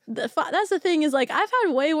 that's the thing is like I've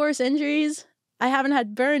had way worse injuries. I haven't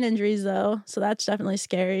had burn injuries though, so that's definitely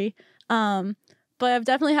scary. But I've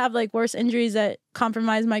definitely had like worse injuries that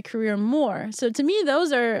compromise my career more. So to me,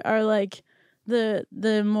 those are like the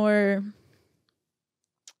more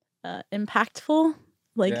impactful,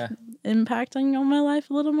 like impacting on my life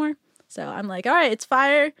a little more. So I'm like, all right, it's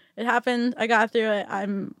fire. It happened. I got through it.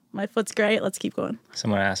 My foot's great. Let's keep going.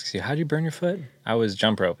 Someone asks you, how'd you burn your foot? I was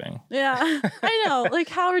jump roping. Yeah, I know. Like,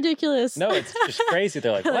 how ridiculous. No, it's just crazy.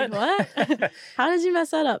 They're like, what? What? How did you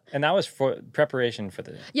mess that up? And that was for preparation for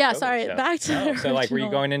the sorry, show. Back to So like, were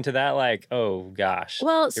you going into that like, oh gosh.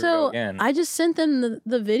 Well, so I just sent them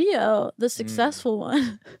the video, the successful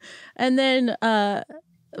one. And then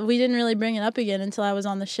we didn't really bring it up again until I was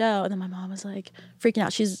on the show. And then my mom was like freaking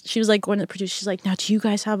out. She was like going to the producer. She's like, now do you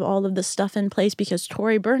guys have all of this stuff in place because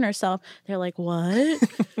Tori burned herself? They're like, what?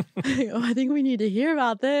 I think we need to hear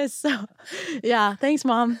about this. So yeah, thanks,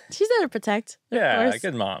 Mom. She's there to protect. Yeah,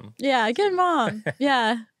 good mom. Yeah, good mom.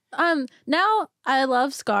 Yeah. Now I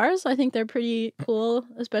love scars. I think they're pretty cool,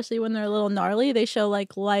 especially when they're a little gnarly. They show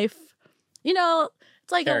like life,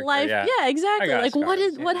 it's like a life. Yeah, exactly. Like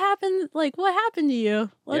scars, what happened? Like what happened to you?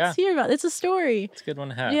 Let's hear about it. It's a story. It's a good one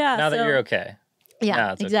to have. Yeah. Now that you're okay.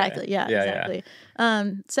 Yeah, exactly. Okay. Yeah, exactly.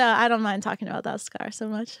 So I don't mind talking about that scar so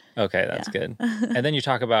much. Okay, that's good. And then you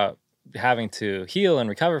talk about having to heal and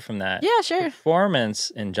recover from that. Yeah, sure. Performance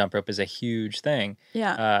in jump rope is a huge thing.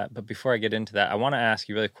 Yeah. But before I get into that, I want to ask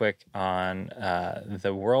you really quick on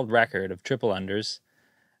the world record of triple unders.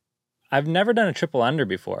 I've never done a triple under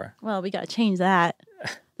before. Well, we got to change that.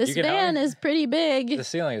 This van is pretty big. The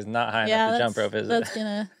ceiling is not high enough to jump rope, is it? That's going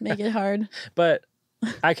to make it hard. But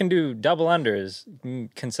I can do double unders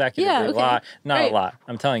consecutively a lot. Not a lot.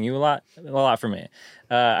 I'm telling you a lot for me.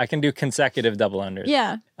 I can do consecutive double unders.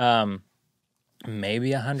 Yeah.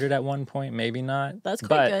 Maybe 100 at one point, maybe not. That's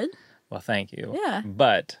quite good. Well, thank you. Yeah.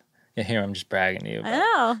 But here I'm just bragging to you. I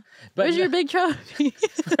know. But where's your big trophy?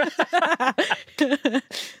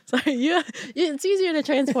 Sorry, it's easier to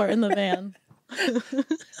transport in the van.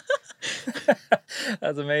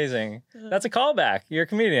 That's amazing. That's a callback. You're a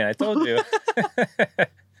comedian. I told you.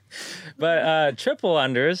 But triple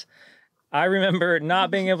unders, I remember not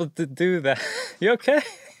being able to do that. You okay?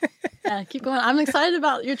 Yeah, keep going. I'm excited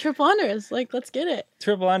about your triple unders. Like, let's get it.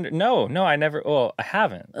 Triple under? No, I never. Well, I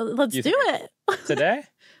haven't. Let's do it today.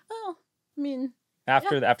 Well, I mean,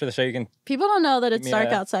 after the show, you can. People don't know that it's dark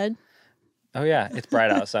outside. Oh yeah, it's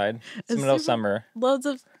bright outside. It's the middle of summer. Loads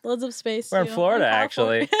of space. We're in Florida,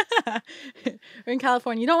 actually. We're in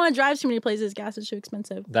California. You don't want to drive too many places. Gas is too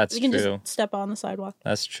expensive. That's true. We can just step on the sidewalk.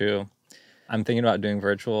 That's true. I'm thinking about doing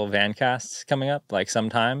virtual van casts coming up, like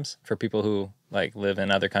sometimes for people who like live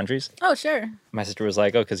in other countries. Oh, sure. My sister was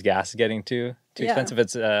like, "Oh, because gas is getting too expensive.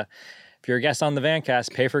 It's if you're a guest on the van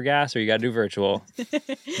cast, pay for gas, or you got to do virtual."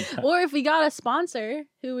 Or if we got a sponsor,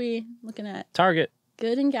 who we looking at? Target.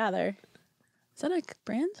 Good and Gather. Is that a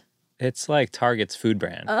brand? It's like Target's food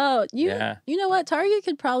brand. Oh, you know what? Target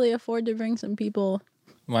could probably afford to bring some people.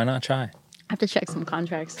 Why not try? I have to check some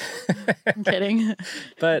contracts. I'm kidding.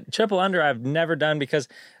 But triple under I've never done because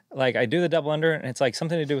like I do the double under and it's like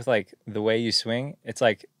something to do with like the way you swing. It's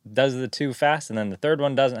like does the two fast and then the third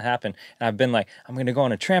one doesn't happen. And I've been like, I'm going to go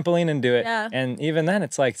on a trampoline and do it. Yeah. And even then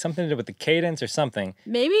it's like something to do with the cadence or something.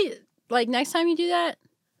 Maybe like next time you do that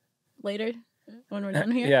later when we're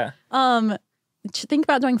done here. Yeah. Think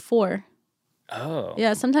about doing 4. Oh.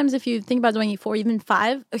 Yeah. Sometimes if you think about doing 4, even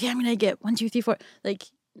 5, okay, I'm going to get 1, 2, 3, 4. Like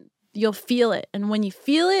you'll feel it. And when you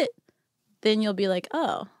feel it, then you'll be like,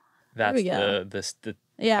 oh, That's we go. the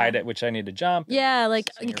Yeah. height at which I need to jump. and Yeah,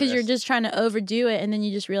 like swing your because you're wrist. just trying to overdo it, and then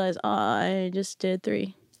you just realize, oh, I just did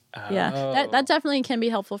 3. Yeah, Oh, that definitely can be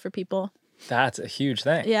helpful for people. that's a huge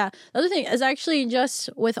thing. Yeah. The other thing is actually just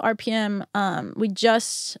with RPM, we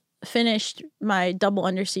just finished my double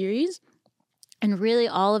under series, and really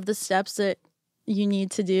all of the steps that you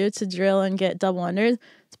need to do to drill and get double unders,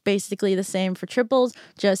 it's basically the same for triples.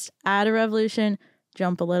 Just add a revolution,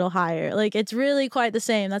 jump a little higher. Like it's really quite the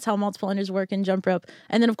same. That's how multiple unders work in jump rope.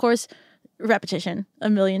 And then of course, repetition a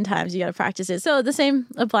million times. You got to practice it. So the same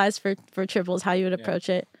applies for triples, how you would approach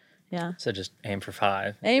it. Yeah. So just aim for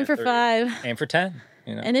 5. Aim for 5. Aim for 10.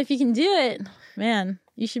 And if you can do it, man,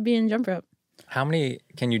 you should be in jump rope. How many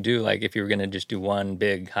can you do, like, if you were going to just do one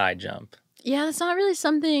big high jump? Yeah, that's not really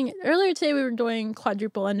something. Earlier today, we were doing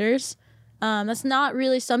quadruple unders. That's not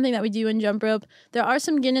really something that we do in jump rope. There are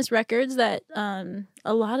some Guinness records that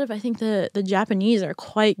a lot of, I think the Japanese are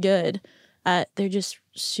quite good at. They're just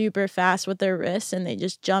super fast with their wrists, and they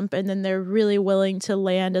just jump, and then they're really willing to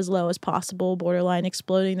land as low as possible, borderline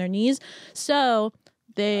exploding their knees. So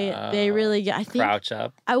they really get, I think, Crouch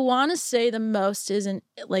up. I want to say the most is in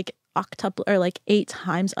like octuple or like 8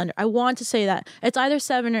 times under. I want to say that it's either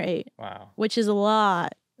 7 or 8. Wow. Which is a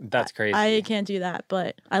lot. That's crazy. I can't do that,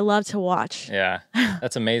 but I love to watch. Yeah,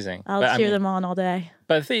 that's amazing. I'll cheer them on all day.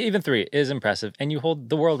 But even 3 is impressive, and you hold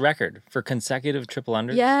the world record for consecutive triple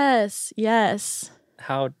unders. Yes.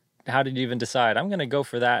 How did you even decide? I'm going to go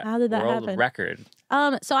for that. How did that world happen? record.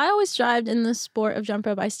 So I always strived in the sport of jump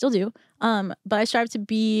rope. I still do. But I strive to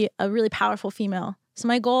be a really powerful female. So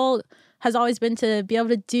my goal has always been to be able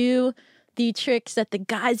to do the tricks that the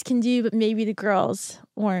guys can do, but maybe the girls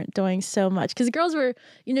weren't doing so much. Because the girls were,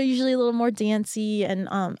 usually a little more dancey, and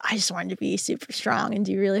I just wanted to be super strong and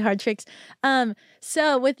do really hard tricks.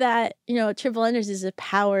 So with that, triple unders is a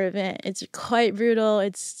power event. It's quite brutal.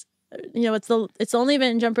 It's it's the only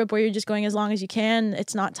event in jump rope where you're just going as long as you can.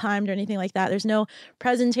 It's not timed or anything like that. There's no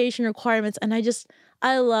presentation requirements, and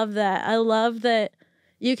I love that. I love that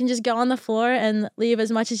you can just go on the floor and leave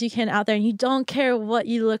as much as you can out there, and you don't care what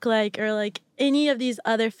you look like or like any of these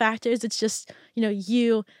other factors. It's just,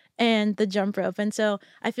 you and the jump rope. And so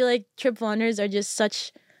I feel like triple unders are just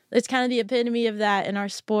it's kind of the epitome of that in our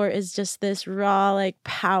sport, is just this raw, like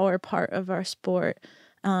power part of our sport.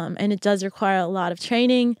 And it does require a lot of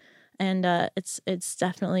training, and it's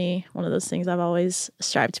definitely one of those things I've always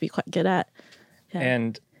strived to be quite good at. Yeah.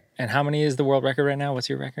 And how many is the world record right now? What's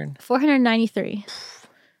your record? 493.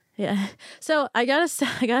 Yeah. So I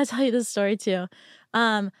gotta tell you this story too.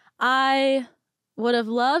 I would have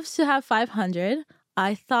loved to have 500.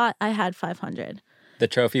 I thought I had 500. The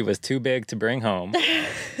trophy was too big to bring home.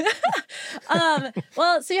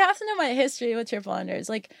 Well, so you have to know my history with triple unders.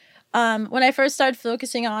 Like, when I first started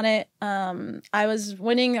focusing on it, I was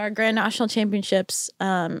winning our Grand National Championships.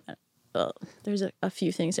 There's a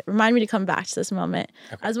few things that remind me to come back to this moment.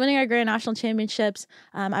 Okay. I was winning our Grand National Championships.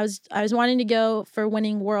 I was wanting to go for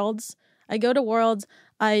winning Worlds. I go to Worlds.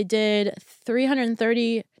 I did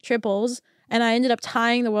 330 triples, and I ended up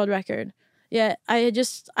tying the world record. Yeah,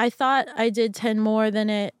 I thought I did 10 more than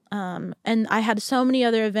it. And I had so many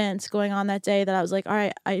other events going on that day that I was like, all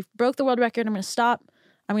right, I broke the world record. I'm going to stop.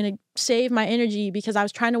 I'm going to save my energy, because I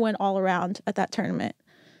was trying to win all around at that tournament.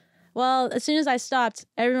 Well, as soon as I stopped,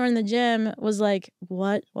 everyone in the gym was like,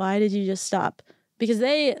 what? Why did you just stop? Because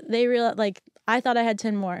they realized, like, I thought I had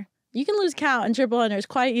 10 more. You can lose count in triple unders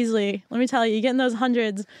quite easily. Let me tell you, you get in those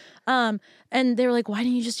hundreds. And they were like, why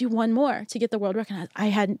didn't you just do one more to get the world record?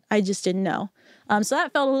 I just didn't know. So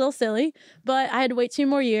that felt a little silly, but I had to wait 2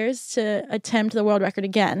 more years to attempt the world record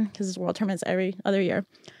again, because there's world tournaments every other year.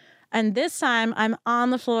 And this time I'm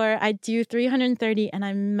on the floor, I do 330, and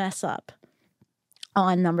I mess up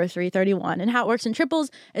on number 331. And how it works in triples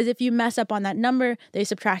is if you mess up on that number, they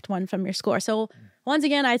subtract 1 from your score. So once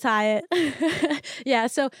again, I tie it. Yeah,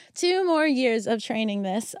 so 2 more years of training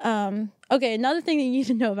this. Okay, another thing that you need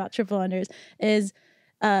to know about triple unders is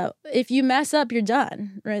if you mess up, you're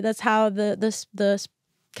done, right? That's how this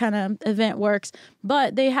kind of event works.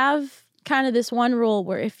 But they have kind of this one rule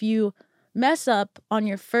where if you mess up on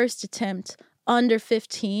your first attempt under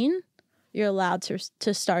 15, you're allowed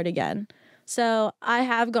to start again. So I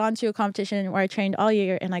have gone to a competition where I trained all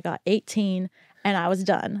year and I got 18 and I was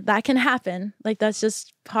done. That can happen. Like, that's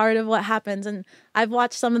just part of what happens. And I've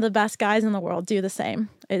watched some of the best guys in the world do the same.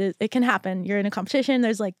 It can happen. You're in a competition.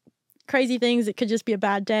 There's like crazy things. It could just be a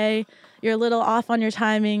bad day. You're a little off on your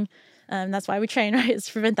timing. That's why we train, right? Is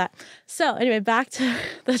to prevent that. So anyway, back to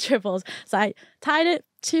the triples. So I tied it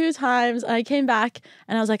 2 times. I came back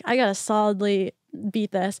and I was like, I got to solidly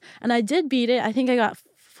beat this. And I did beat it. I think I got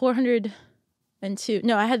 402.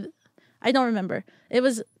 No, I had I don't remember. It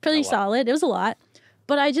was pretty A lot. solid. It was a lot.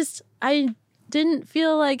 But I didn't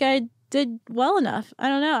feel like I did well enough. I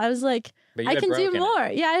don't know. I was like, But you I had can do broken it. more.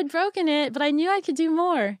 Yeah, I had broken it, but I knew I could do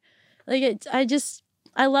more. Like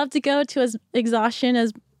I love to go to as exhaustion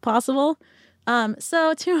as possible.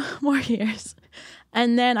 So 2 more years.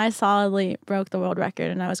 And then I solidly broke the world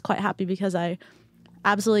record, and I was quite happy because I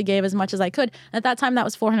absolutely gave as much as I could. At that time, that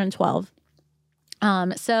was 412.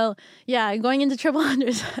 So yeah, going into triple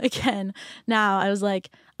unders again. Now I was like,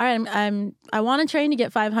 all right, I want to train to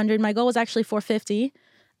get 500. My goal was actually 450.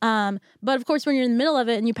 But of course, when you're in the middle of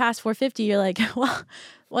it and you pass 450, you're like, well,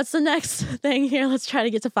 what's the next thing here? Let's try to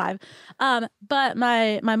get to 5. But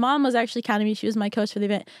my mom was actually counting me. She was my coach for the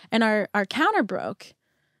event, and our counter broke.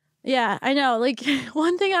 Yeah, I know. Like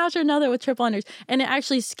one thing after another with triple unders, and it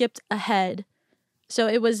actually skipped ahead. So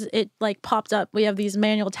it like popped up. We have these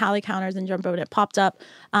manual tally counters in jump rope, and it popped up.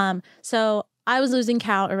 So I was losing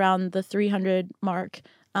count around the 300 mark.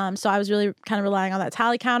 So I was really kind of relying on that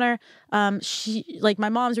tally counter. My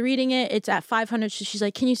mom's reading it. It's at 500. So she's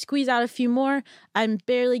like, can you squeeze out a few more? I'm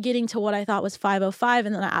barely getting to what I thought was 505.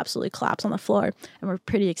 And then I absolutely collapsed on the floor. And we're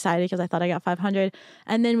pretty excited because I thought I got 500.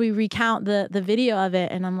 And then we recount the video of it.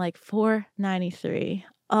 And I'm like, 493.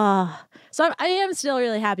 So I am still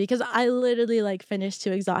really happy because I literally like finished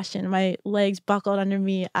to exhaustion. My legs buckled under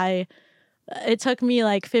me. It took me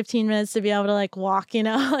like 15 minutes to be able to like walk,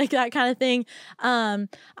 like that kind of thing.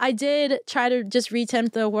 I did try to just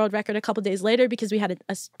reattempt the world record a couple days later because we had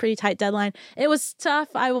a pretty tight deadline. It was tough.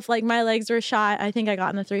 I was like, my legs were shot. I think I got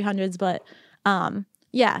in the 300s, but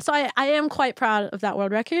yeah. So I am quite proud of that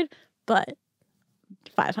world record, but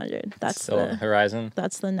 500. That's still the horizon.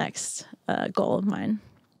 That's the next goal of mine.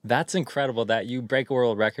 That's incredible that you break a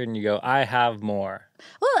world record and you go, I have more.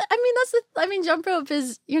 Well, I mean, jump rope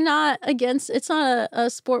is, you're not against, it's not a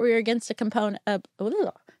sport where you're against a component.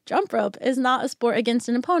 Jump rope is not a sport against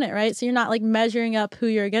an opponent, right? So you're not like measuring up who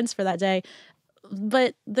you're against for that day.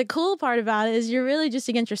 But the cool part about it is you're really just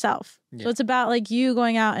against yourself. Yeah. So it's about like you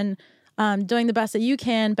going out and doing the best that you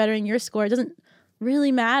can, bettering your score. It doesn't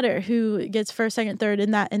really matter who gets first, second, third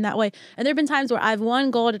in that way. And there have been times where I've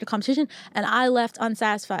won gold at a competition and I left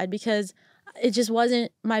unsatisfied because it just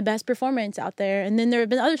wasn't my best performance out there. And then there have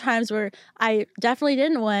been other times where I definitely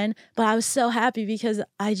didn't win, but I was so happy because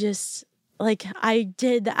I just I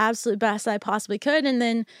did the absolute best I possibly could. And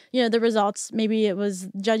then, the results, maybe it was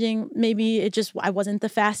judging, maybe it just, I wasn't the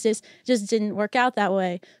fastest, just didn't work out that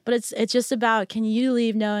way. But it's just about, can you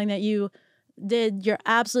leave knowing that you did your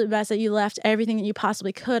absolute best, that you left everything that you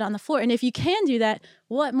possibly could on the floor. And if you can do that,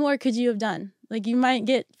 what more could you have done? Like you might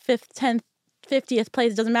get 5th, 10th, 50th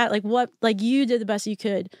place. It doesn't matter. You did the best you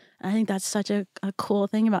could. And I think that's such a cool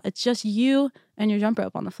thing about it. It's just you and your jump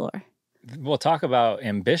rope on the floor. We'll talk about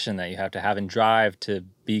ambition that you have to have and drive to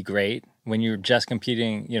be great when you're just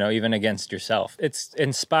competing, even against yourself. It's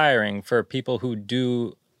inspiring for people who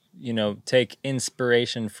do take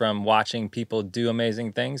inspiration from watching people do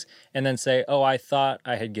amazing things and then say, oh, I thought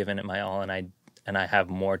I had given it my all and I have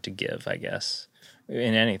more to give, I guess,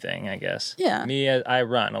 in anything, I guess. Yeah. Me, I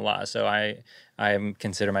run a lot. So I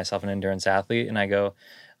consider myself an endurance athlete, and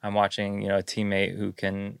I'm watching, a teammate who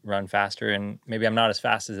can run faster, and maybe I'm not as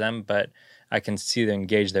fast as them, but I can see them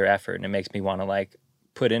engage their effort, and it makes me want to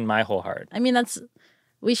put in my whole heart. I mean,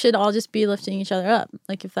 we should all just be lifting each other up.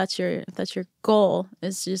 Like if that's your goal,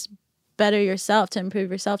 is just better yourself, to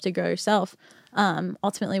improve yourself, to grow yourself.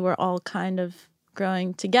 Ultimately, we're all kind of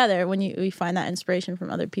growing together when we find that inspiration from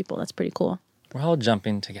other people. That's pretty cool. We're all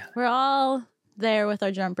jumping together. We're all there with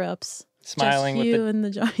our jump ropes. Smiling just you with and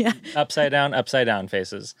the jump, yeah. upside down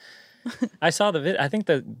faces. I saw I think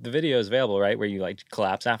the video is available, right? Where you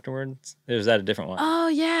collapse afterwards. Or is that a different one? Oh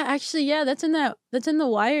yeah, actually, yeah, that's in the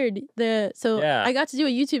Wired. I got to do a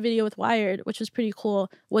YouTube video with Wired, which was pretty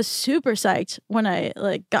cool. Was super psyched when I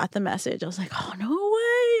got the message. I was like, oh no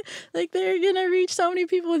way! They're gonna reach so many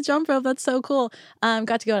people with jump rope. That's so cool.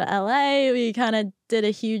 Got to go to LA. We kind of did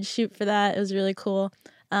a huge shoot for that. It was really cool.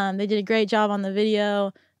 They did a great job on the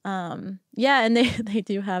video. And they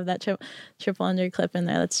do have that triple under clip in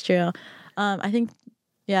there. That's true. I think,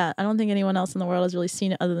 I don't think anyone else in the world has really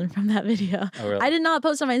seen it other than from that video. Oh, really? I did not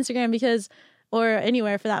post on my Instagram or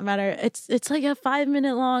anywhere for that matter. It's like a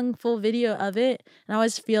 5-minute long full video of it. And I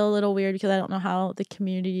always feel a little weird because I don't know how the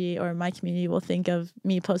community or my community will think of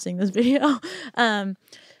me posting this video.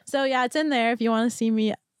 So yeah, it's in there if you want to see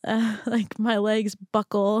me. My legs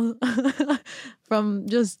buckle from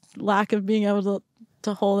just lack of being able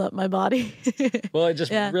to hold up my body. Well, it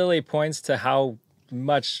just really points to how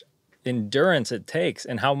much endurance it takes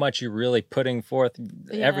and how much you're really putting forth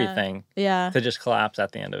everything to just collapse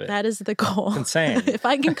at the end of it. That is the goal. It's insane. If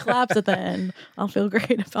I can collapse at the end, I'll feel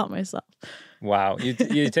great about myself. Wow.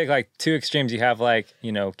 You take like two extremes. You have like,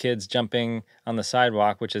 kids jumping on the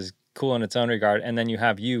sidewalk, which is cool in its own regard. And then you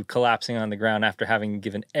have you collapsing on the ground after having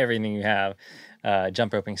given everything you have.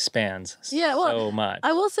 Jump roping spans so much.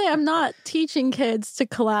 I will say I'm not teaching kids to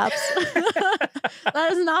collapse.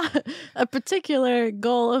 That is not a particular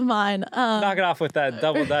goal of mine. Knock it off with that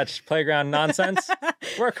double Dutch playground nonsense.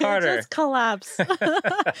 Work harder. Just collapse.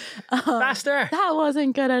 Faster. That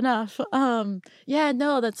wasn't good enough.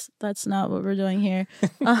 That's not what we're doing here.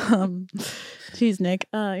 Geez, Nick,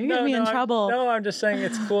 you're getting me in trouble. No, I'm just saying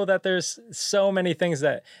it's cool that there's so many things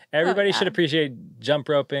that everybody should appreciate jump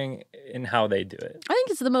roping and how they do it. I think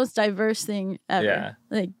it's the most diverse thing ever. Yeah.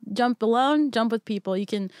 Like jump alone, jump with people. You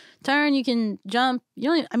can turn, you can jump.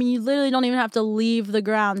 You literally don't even have to leave the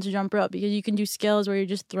ground to jump rope because you can do skills where you're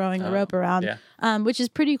just throwing the rope around. Yeah. Which is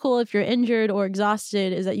pretty cool if you're injured or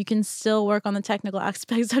exhausted, is that you can still work on the technical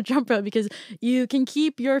aspects of jump rope because you can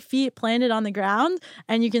keep your feet planted on the ground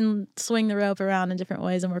and you can swing the rope around in different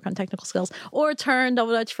ways and work on technical skills, or turn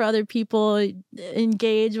double dutch for other people,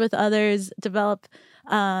 engage with others, develop.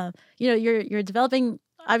 You're developing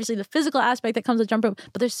obviously the physical aspect that comes with jump rope,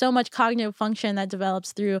 but there's so much cognitive function that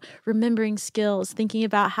develops through remembering skills, thinking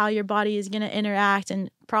about how your body is going to interact,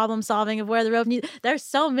 and problem solving of where the rope needs. There's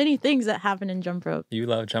so many things that happen in jump rope. You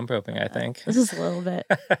love jump roping, I think. This is a little bit.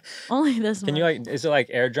 Only this Can much. Is it like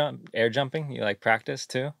air jumping? You like practice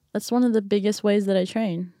too? That's one of the biggest ways that I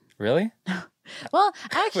train. Really? Well,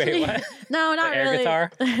 actually, wait, what? No, not air really.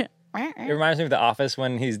 Guitar? It reminds me of The Office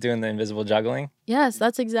when he's doing the invisible juggling. Yes,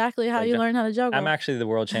 that's exactly how you learn how to juggle. I'm actually the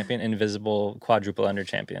world champion, invisible quadruple under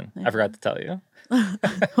champion. I forgot to tell you.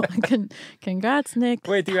 Congrats, Nick.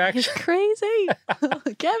 Wait, do you actually? It's crazy.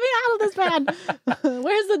 Get me out of this bed.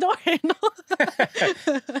 Where's the door handle?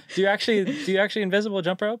 Do you actually invisible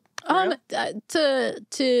jump rope?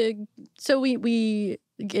 So we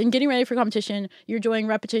in getting ready for competition, you're doing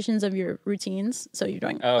repetitions of your routines. So you're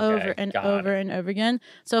doing over and over and over again.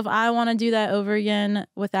 So if I want to do that over again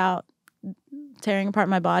without tearing apart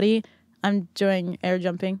my body, I'm doing air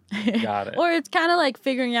jumping. Got it. Or it's kind of like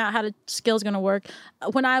figuring out how the skill's going to work.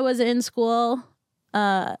 When I was in school,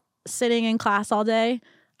 sitting in class all day,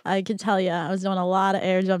 I could tell you I was doing a lot of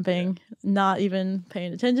air jumping, not even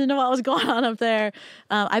paying attention to what was going on up there.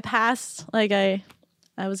 I passed,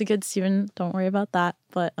 I was a good student. Don't worry about that.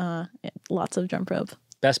 But lots of jump rope.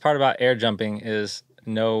 Best part about air jumping is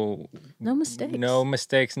no mistakes. No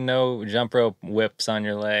mistakes, no jump rope whips on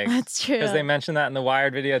your leg. That's true. Because they mentioned that in the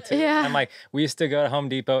Wired video too. Yeah. I'm like, we used to go to Home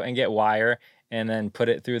Depot and get wire and then put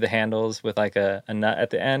it through the handles with like a nut at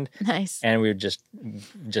the end. Nice. And we would just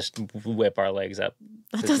whip our legs up.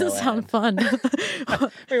 That doesn't sound fun.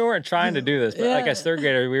 We weren't trying to do this, but like as third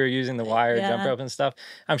grader, we were using the wire jump rope and stuff.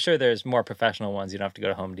 I'm sure there's more professional ones. You don't have to go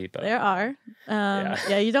to Home Depot. There are.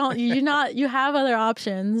 You have other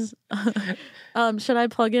options. Should I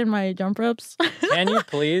plug in my jump ropes? Can you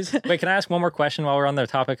please? Wait, can I ask one more question while we're on the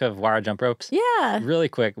topic of wire jump ropes? Yeah. Really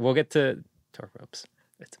quick. We'll get to torque ropes.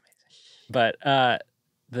 It's amazing. But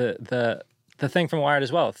the thing from Wired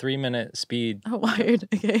as well, 3-minute speed. Oh, Wired.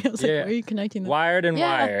 Okay. I was like, where are you connecting them? Wired and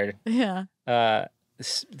Wired. Yeah.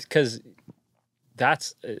 Because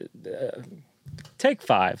that's take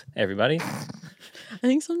 5, everybody. I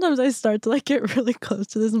think sometimes I start to get really close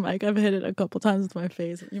to this mic. I've hit it a couple times with my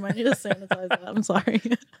face. You might need to sanitize that. I'm sorry.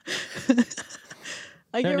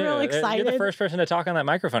 I get real excited. You're the first person to talk on that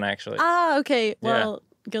microphone, actually. Ah, okay. Well,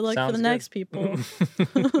 good luck for the next people.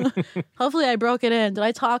 Hopefully I broke it in. Did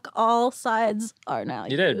I talk all sides? Or now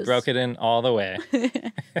you did. Broke it in all the way.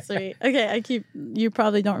 Sweet. Okay, you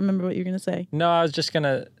probably don't remember what you're going to say. No, I was just going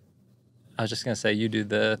to say you do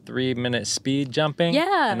the 3-minute speed jumping.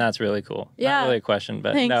 Yeah. And that's really cool. Yeah. Not really a question,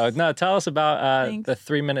 but Thanks. no, tell us about the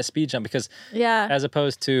 3-minute speed jump, because as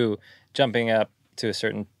opposed to jumping up to a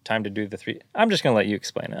certain time to do the 3, I'm just going to let you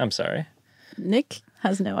explain it. I'm sorry. Nick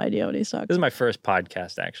has no idea what he's talking about. This is my first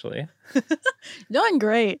podcast, actually. Doing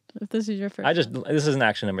great. If this is your first. This isn't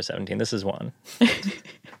action number 17. This is one. You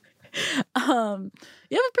have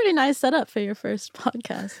a pretty nice setup for your first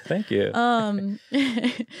podcast. Thank you.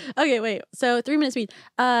 Okay, wait. So 3-minute speed.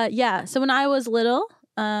 So when I was little,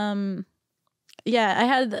 I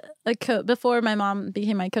had a coach before my mom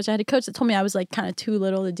became my coach. I had a coach that told me I was kind of too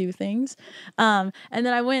little to do things. And then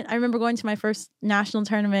I remember going to my first national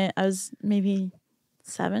tournament. I was maybe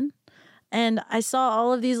 7. And I saw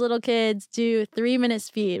all of these little kids do 3-minute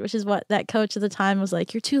speed, which is what that coach at the time was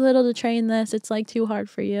like, you're too little to train this. It's too hard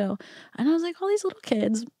for you. And I was like, all these little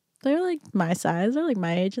kids they're like my size, they're like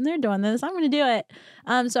my age, and they're doing this. I'm going to do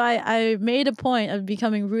it. So I made a point of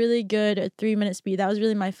becoming really good at 3-minute speed. That was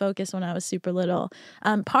really my focus when I was super little.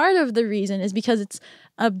 Part of the reason is because it's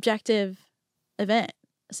objective event.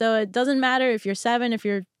 So it doesn't matter if you're 7, if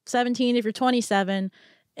you're 17, if you're 27.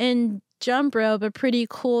 In jump rope, a pretty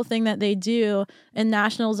cool thing that they do in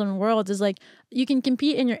nationals and worlds is like you can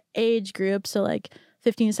compete in your age group, so like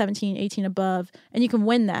 15, 17, 18 above, and you can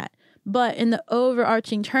win that. But in the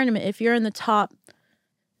overarching tournament, if you're in the top,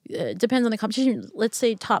 depends on the competition, let's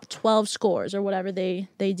say top 12 scores or whatever they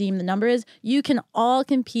deem the number is, you can all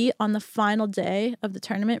compete on the final day of the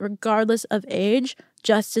tournament regardless of age,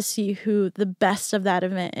 just to see who the best of that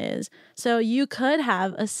event is. So you could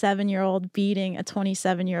have a 7-year-old beating a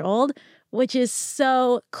 27-year-old, which is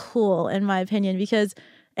so cool in my opinion, because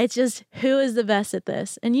it's just who is the best at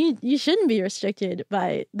this. And you shouldn't be restricted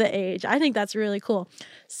by the age. I think that's really cool.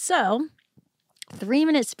 So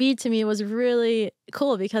 3-minute speed to me was really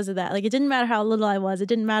cool because of that. Like, it didn't matter how little I was. It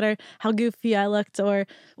didn't matter how goofy I looked, or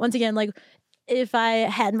once again, like if I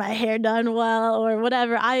had my hair done well or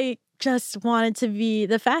whatever. I just wanted to be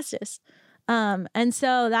the fastest. And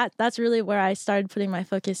so that's really where I started putting my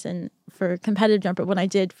focus in for competitive jump rope when I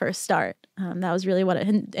did first start. That was really what it,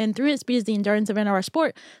 and 3-minute speed is the endurance event of our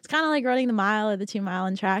sport. It's kind of like running the mile or the 2-mile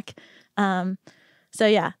in track. So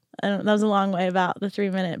yeah, that was a long way about the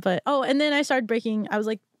 3-minute, but and then I started breaking. I was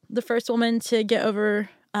like the first woman to get over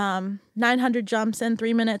 900 jumps in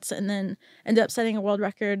 3 minutes, and then ended up setting a world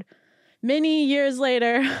record many years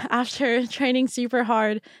later after training super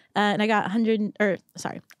hard. And I got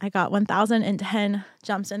 1,010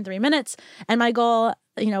 jumps in 3 minutes. And my goal,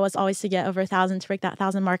 was always to get over 1,000, to break that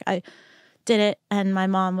 1,000 mark. I did it, and my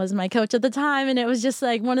mom was my coach at the time, and it was just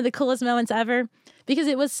like one of the coolest moments ever because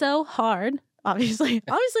it was so hard. Obviously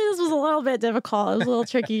this was a little bit difficult. It was a little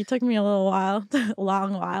tricky. It took me a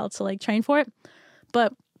long while to like train for it.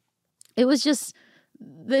 But it was just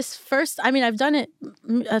this first, I've done it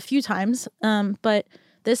a few times, but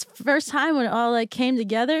this first time when it all like came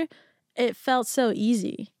together, it felt so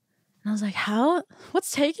easy. And I was like, what's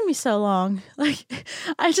taking me so long? Like,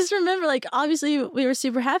 I just remember, like, obviously we were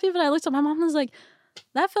super happy, but I looked at my mom and was like,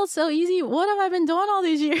 that felt so easy. What have I been doing all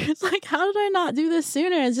these years? Like, how did I not do this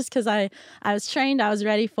sooner? It's just because I was trained, I was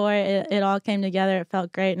ready for it. It all came together. It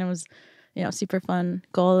felt great. And it was, super fun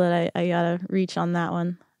goal that I got to reach on that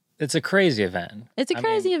one. It's a crazy event. It's a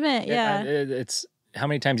crazy event, yeah. It's how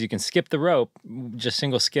many times you can skip the rope, just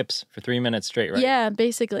single skips for 3 minutes straight, right? Yeah,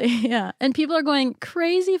 basically, yeah. And people are going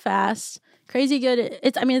crazy fast, crazy good.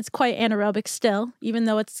 It's quite anaerobic still, even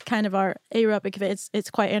though it's kind of our aerobic event. It's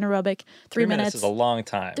quite anaerobic. 3 minutes is a long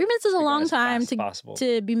time. 3 minutes is a long time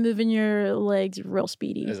to be moving your legs real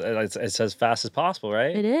speedy. It's as fast as possible,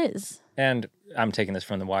 right? It is. And I'm taking this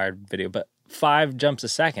from the Wired video, but 5 jumps a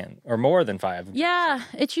second or more than 5. Yeah,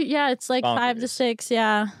 it's like bonkers. 5 to 6.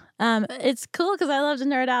 Yeah. It's cool because I love to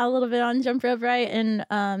nerd out a little bit on jump rope, right? And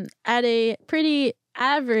at a pretty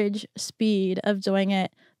average speed of doing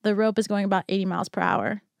it, the rope is going about 80 miles per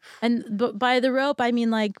hour. And by the rope, I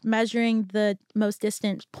mean like measuring the most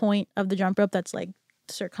distant point of the jump rope that's like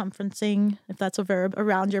circumferencing, if that's a verb,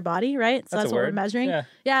 around your body, right? So that's what we're measuring.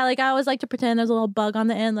 Yeah, like I always like to pretend there's a little bug on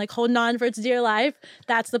the end, like holding on for its dear life.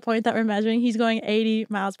 That's the point that we're measuring. He's going 80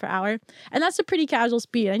 miles per hour. And that's a pretty casual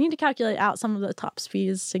speed. I need to calculate out some of the top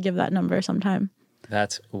speeds to give that number sometime.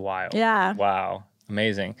 That's wild. Yeah. Wow.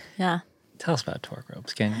 Amazing. Yeah. Tell us about torque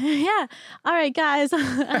ropes, can you? Yeah. All right, guys. I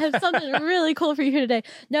have something really cool for you here today.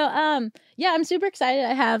 No, I'm super excited.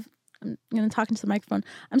 I'm going to talk into the microphone.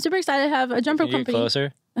 I'm super excited to have a jump rope company.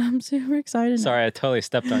 Closer? I'm super excited. Sorry, I totally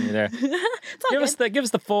stepped on you there. Give us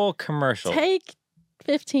the full commercial. Take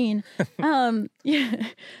 15. Yeah.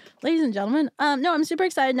 Ladies and gentlemen, no, I'm super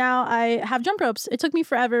excited now. I have jump ropes. It took me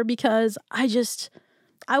forever because I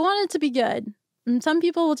wanted it to be good. And some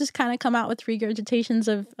people will just kind of come out with regurgitations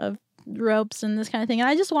of ropes and this kind of thing. And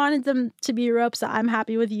I just wanted them to be ropes that I'm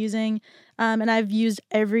happy with using. And I've used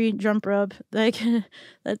every jump rope that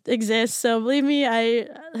exists. So believe me, I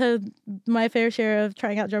have my fair share of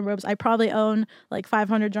trying out jump ropes. I probably own like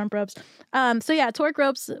 500 jump ropes. So yeah, torque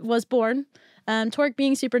ropes was born. Torque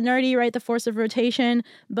being super nerdy, right? The force of rotation,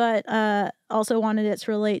 but also wanted it to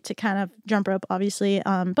relate to kind of jump rope, obviously,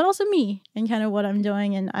 but also me and kind of what I'm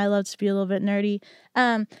doing. And I love to be a little bit nerdy.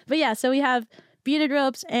 But yeah, so we have beaded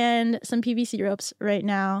ropes and some PVC ropes right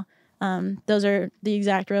now. Those are the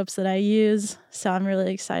exact ropes that I use, so I'm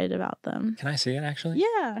really excited about them. Can I see it, actually?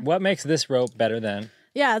 Yeah. What makes this rope better than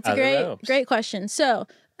it's a great question. So,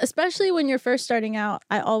 especially when you're first starting out,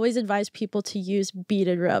 I always advise people to use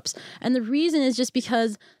beaded ropes. And the reason is just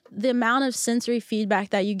because the amount of sensory feedback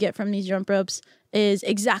that you get from these jump ropes is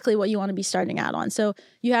exactly what you want to be starting out on. So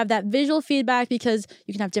you have that visual feedback because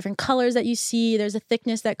you can have different colors that you see. There's a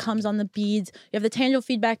thickness that comes on the beads. You have the tangible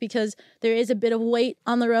feedback because there is a bit of weight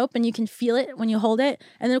on the rope and you can feel it when you hold it.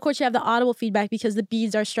 And then of course you have the audible feedback because the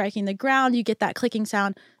beads are striking the ground. You get that clicking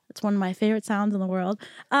sound. It's one of my favorite sounds in the world.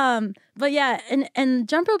 But yeah, and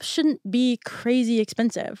jump ropes shouldn't be crazy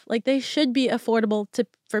expensive. Like they should be affordable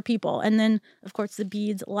for people. And then of course the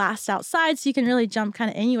beads last outside, so you can really jump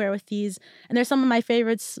kind of anywhere with these. And there's some of my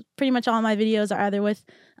favorites. Pretty much all my videos are either with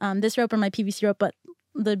this rope or my PVC rope, but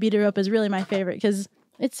the beaded rope is really my favorite because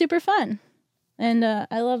it's super fun. And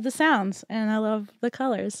I love the sounds and I love the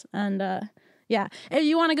colors. And yeah, if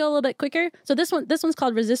you want to go a little bit quicker, so this one's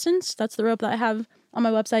called Resistance. That's the rope that I have on my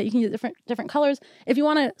website. You can get different colors. If you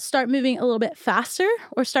want to start moving a little bit faster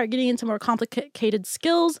or start getting into more complicated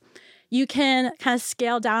skills, you can kind of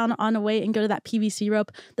scale down on a weight and go to that PVC rope.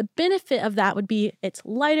 The benefit of that would be it's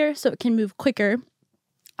lighter, so it can move quicker.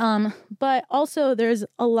 But also there's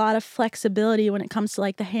a lot of flexibility when it comes to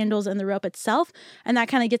like the handles and the rope itself. And that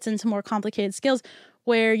kind of gets into more complicated skills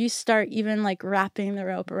where you start even like wrapping the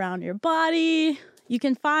rope around your body. You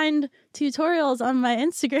can find tutorials on my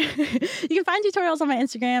Instagram.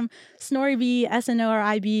 SnorriB,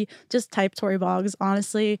 SNORIB. Just type Tori Boggs,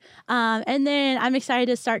 honestly. And then I'm excited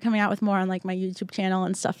to start coming out with more on like my YouTube channel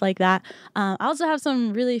and stuff like that. I also have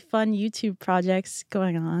some really fun YouTube projects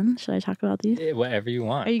going on. Should I talk about these? Whatever you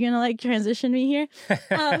want. Are you gonna like transition me here?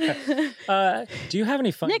 Do you have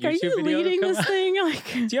any fun Nick, YouTube videos? are you leading this thing?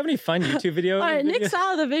 Do you have any fun YouTube videos? All right, Nick's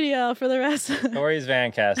out of the video for the rest. Tori's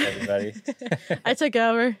Vancast, everybody. I took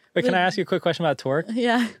over. Wait, can I ask you a quick question about torque?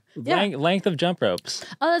 Yeah. Length of jump ropes.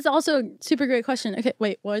 Oh, that's also a super great question. Okay,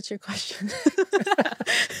 wait, what's your question?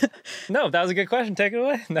 No, that was a good question. Take it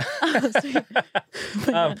away.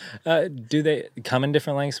 No. Do they come in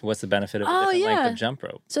different lengths? What's the benefit of a different length of jump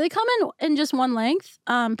rope? So they come in just one length,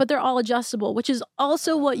 but they're all adjustable, which is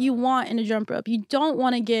also what you want in a jump rope. You don't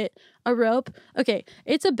want to get a rope. Okay,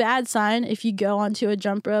 it's a bad sign if you go onto a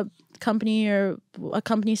jump rope company or a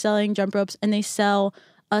company selling jump ropes and they sell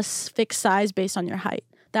a fixed size based on your height.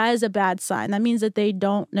 That is a bad sign. That means that they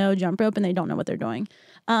don't know jump rope and they don't know what they're doing.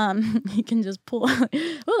 You can just pull.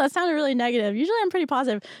 Oh, that sounded really negative. Usually I'm pretty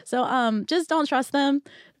positive. So just don't trust them.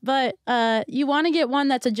 But you want to get one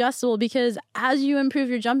that's adjustable because as you improve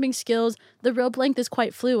your jumping skills, the rope length is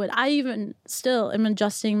quite fluid. I even still am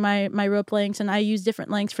adjusting my rope lengths and I use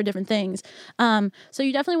different lengths for different things. So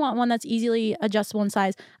you definitely want one that's easily adjustable in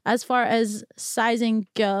size. As far as sizing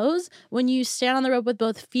goes, when you stand on the rope with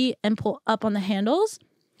both feet and pull up on the handles,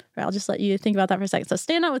 right, I'll just let you think about that for a second. So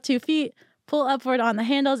stand up with 2 feet, pull upward on the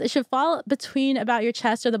handles. It should fall between about your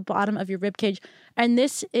chest or the bottom of your rib cage. And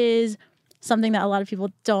this is something that a lot of people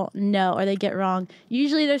don't know or they get wrong.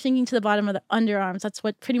 Usually they're thinking to the bottom of the underarms. That's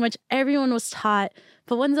what pretty much everyone was taught.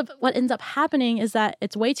 But what ends up happening is that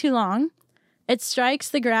it's way too long. It strikes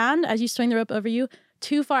the ground as you swing the rope over you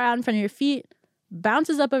too far out in front of your feet,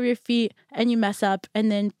 bounces up over your feet, and you mess up.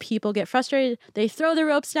 And then people get frustrated. They throw the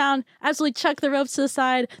ropes down, absolutely chuck the ropes to the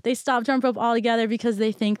side. They stop jump rope altogether because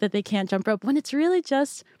they think that they can't jump rope when it's really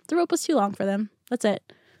just the rope was too long for them. That's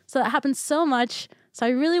it. So that happens so much. So I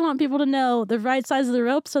really want people to know the right size of the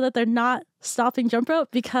rope so that they're not stopping jump rope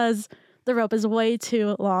because the rope is way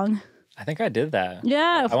too long. I think I did that.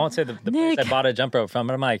 Yeah. I won't say the place I bought a jump rope from,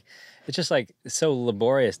 but I'm like, it's just like so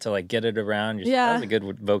laborious to like get it around. That was a good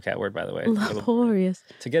vocab word, by the way. Laborious.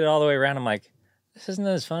 To get it all the way around, I'm like, this isn't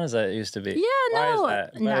as fun as it used to be. Yeah, Why no. is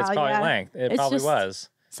that? But it's probably length. It probably was.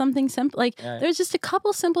 Something simple. Like there's just a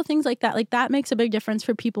couple simple things like that. Like that makes a big difference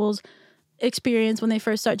for people's experience when they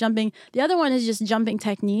first start jumping. The other one is just jumping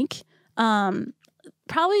technique. Probably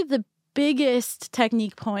the biggest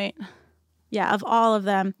technique point, of all of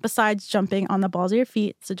them, besides jumping on the balls of your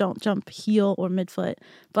feet. So don't jump heel or midfoot,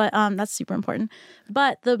 but that's super important.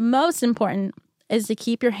 But the most important is to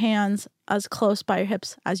keep your hands as close by your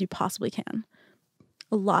hips as you possibly can.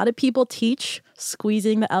 A lot of people teach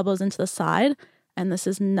squeezing the elbows into the side, and this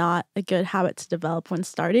is not a good habit to develop when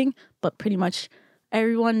starting, but pretty much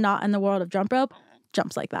everyone not in the world of jump rope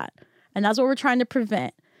jumps like that. And that's what we're trying to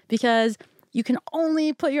prevent because you can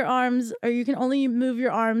only put your arms or you can only move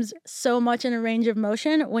your arms so much in a range of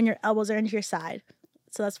motion when your elbows are into your side.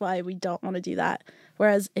 So that's why we don't want to do that.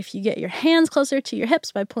 Whereas if you get your hands closer to your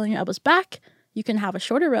hips by pulling your elbows back, you can have a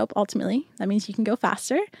shorter rope ultimately. That means you can go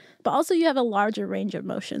faster, but also you have a larger range of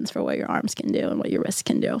motions for what your arms can do and what your wrists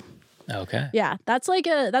can do. Okay. Yeah, that's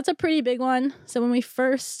a pretty big one. So when we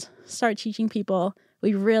first start teaching people,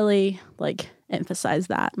 we really emphasize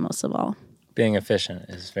that most of all. Being efficient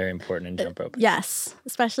is very important in jump roping. Yes,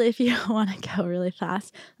 especially if you want to go really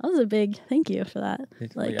fast. That was a big thank you for that.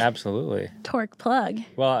 Like, absolutely. Torque plug.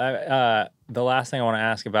 Well, the last thing I want to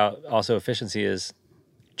ask about also efficiency is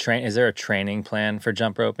is there a training plan for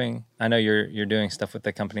jump roping? I know you're doing stuff with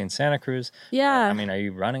the company in Santa Cruz. Yeah. I mean, are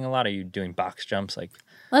you running a lot? Are you doing box jumps? Like,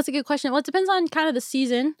 that's a good question. Well, it depends on kind of the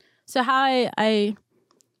season. So how I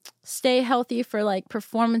stay healthy for like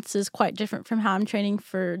performance is quite different from how I'm training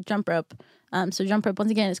for jump rope. So jump rope, once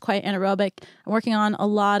again, is quite anaerobic. I'm working on a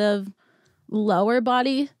lot of lower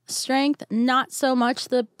body strength, not so much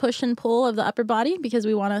the push and pull of the upper body, because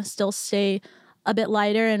we want to still stay a bit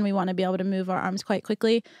lighter and we want to be able to move our arms quite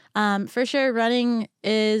quickly. For sure, running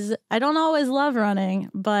is, I don't always love running,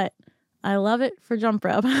 but I love it for jump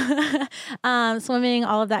rope. Swimming,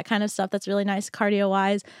 all of that kind of stuff. That's really nice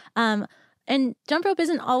cardio-wise. And jump rope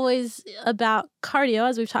isn't always about cardio,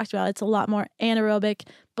 as we've talked about. It's a lot more anaerobic,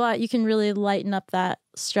 but you can really lighten up that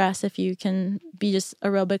stress if you can be just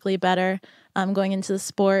aerobically better going into the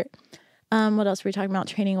sport. What else were we talking about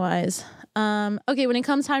training-wise? Okay, when it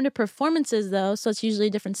comes time to performances, though, so it's usually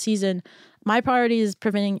a different season, my priority is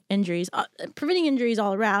preventing injuries. Preventing injuries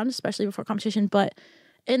all around, especially before competition, but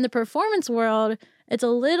in the performance world, it's a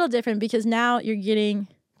little different because now you're getting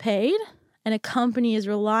paid and a company is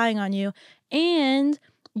relying on you, and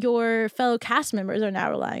your fellow cast members are now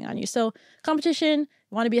relying on you. So competition, you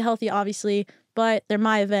want to be healthy, obviously, but they're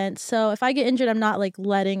my events. So if I get injured, I'm not like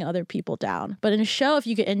letting other people down. But in a show, if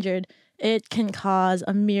you get injured, it can cause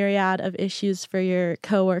a myriad of issues for your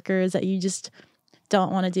coworkers that you just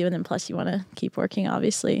don't want to do. And then plus you want to keep working,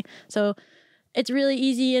 obviously. So it's really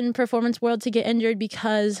easy in performance world to get injured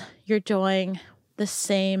because you're doing the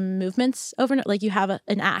same movements over and over. Like you have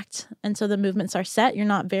an act, and so the movements are set. You're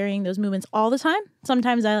not varying those movements all the time.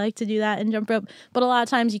 Sometimes I like to do that in jump rope, but a lot of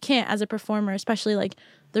times you can't as a performer, especially like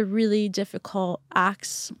the really difficult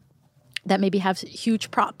acts that maybe have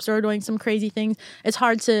huge props or doing some crazy things. It's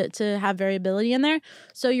hard to have variability in there.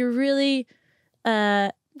 So you're really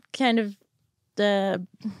kind of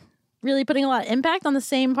really putting a lot of impact on the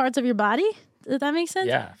same parts of your body. Does that make sense?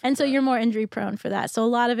 Yeah. And so you're more injury prone for that. So a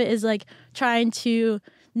lot of it is like trying to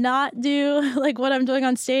not do like what I'm doing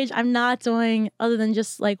on stage. I'm not doing other than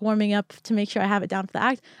just like warming up to make sure I have it down for the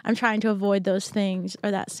act. I'm trying to avoid those things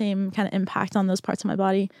or that same kind of impact on those parts of my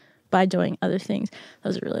body by doing other things. That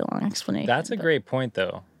was a really long explanation. That's a great point,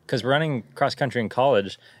 though. Because running cross country in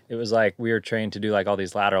college, it was like we were trained to do like all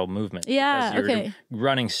these lateral movements. Yeah, okay.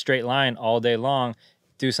 Running straight line all day long,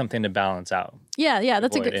 do something to balance out. Yeah,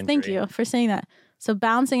 that's a good injury. Thank you for saying that. So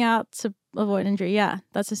balancing out to avoid injury. Yeah,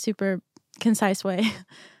 that's a super concise way.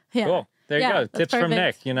 Yeah. Cool. There you go. Tips from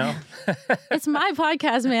Nick, you know? It's my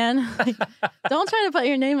podcast, man. Like, don't try to put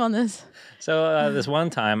your name on this. So this one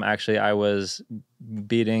time, actually, I was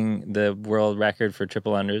beating the world record for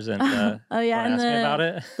triple unders. And in ask me about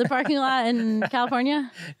it? The parking lot in California?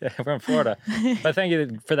 Yeah, we're in Florida. But thank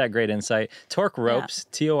you for that great insight. Torque ropes,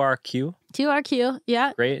 Torq. Torq,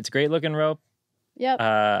 yeah. Great. It's a great looking rope. Yep.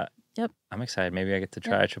 Yep. I'm excited. Maybe I get to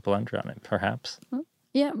try a triple under on it, perhaps.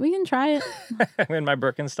 Yeah, we can try it. In my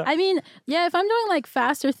Birkenstock. I mean, yeah, if I'm doing like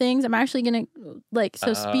faster things, I'm actually going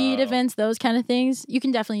to, speed events, those kind of things, you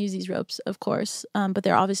can definitely use these ropes, of course. But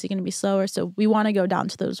they're obviously going to be slower. So we want to go down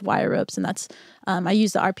to those wire ropes. And that's, I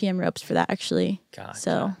use the RPM ropes for that, actually. Gotcha.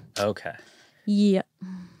 So. Okay. Yeah.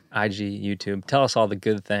 IG, YouTube. Tell us all the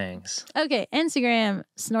good things. Okay. Instagram,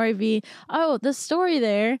 Snorri V. Oh, the story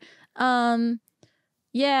there.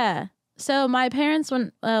 Yeah. So my parents,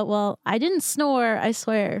 I didn't snore, I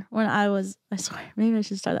swear, maybe I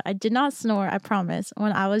should start that. I did not snore, I promise,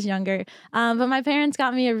 when I was younger. But my parents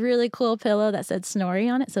got me a really cool pillow that said Snorri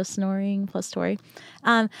on it. So snoring plus Tori.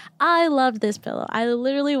 I loved this pillow. I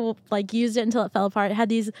literally used it until it fell apart. It had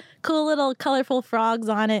these cool little colorful frogs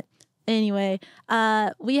on it. Anyway,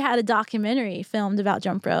 we had a documentary filmed about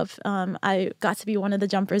jump rope. I got to be one of the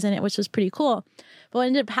jumpers in it, which was pretty cool. But what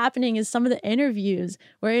ended up happening is some of the interviews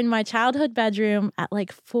were in my childhood bedroom at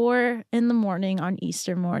 4 a.m. on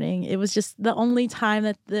Easter morning. It was just the only time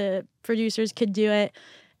that the producers could do it.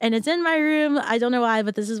 And it's in my room. I don't know why,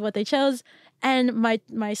 but this is what they chose. And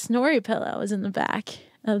my Snorri pillow was in the back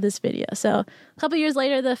of this video. So a couple years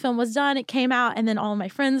later, the film was done. It came out, and then all of my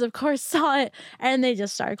friends, of course, saw it, and they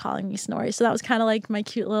just started calling me Snorri. So that was kind of like my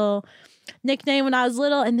cute little nickname when I was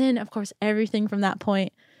little. And then, of course, everything from that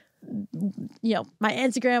point my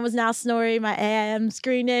Instagram was now Snorri. My AIM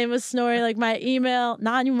screen name was Snorri. Like my email,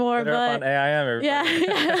 not anymore. Put her up on AIM. Everybody. Yeah.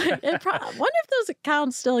 Wonder if those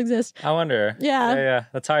accounts still exist. I wonder. Yeah. Yeah.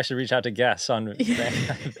 That's how I should reach out to guests on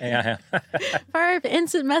AIM. Perfect.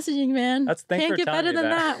 Instant messaging, man. Thanks Can't for get telling better me than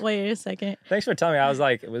that. that. Wait a second. Thanks for telling me. I was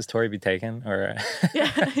like, was Tori be taken or?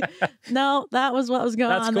 Yeah. No, that was what was going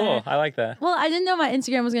That's on cool. there. I like that. Well, I didn't know my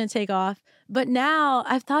Instagram was going to take off, but now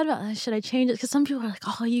I've thought about, should I change it? Because some people are like,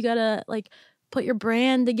 oh, you got to like put your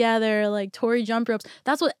brand together, like Tori Jump Ropes.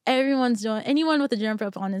 That's what everyone's doing. Anyone with a jump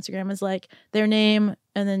rope on Instagram is like their name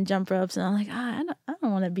and then jump ropes. And I'm like, I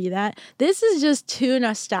don't want to be that. This is just too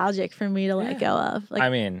nostalgic for me to let go of. Like, I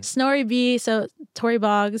mean, Snorri B. So Tori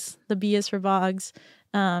Boggs, the B is for Boggs.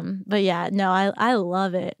 But yeah, no, I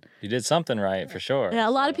love it. you did something right for sure. Yeah,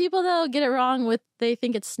 a lot of people though get it wrong they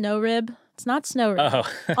think it's snow rib. It's not snow rib. Oh.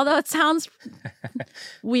 Although it sounds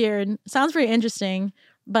weird. It sounds pretty interesting,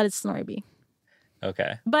 but it's Snorri B.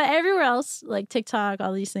 Okay. But everywhere else, like TikTok,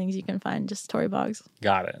 all these things, you can find just Tori Boggs.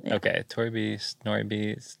 Got it. Yeah. Okay. Tori B, Snorri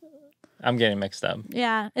B. I'm getting mixed up.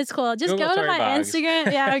 Yeah, it's cool. Just Google go to Tori my Boggs.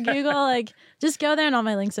 Instagram. Yeah, or Google. Just go there and all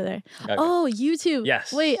my links are there. Okay. Oh, YouTube.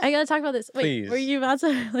 Yes. Wait, I gotta talk about this. Wait, Please. were you about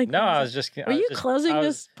to No, I was just. Were you closing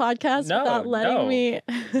this podcast without letting me?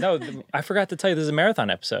 No, I forgot to tell you this is a marathon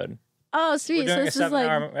episode. Oh, We're sweet. doing So a this is like.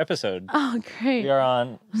 7-hour episode. Oh, great. We are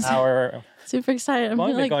on our. Super excited. I'm We've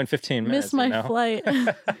only gonna been going 15 minutes. miss my flight.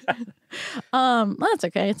 That's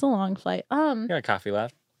okay. It's a long flight. You got a coffee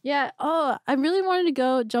left? Yeah. Oh, I really wanted to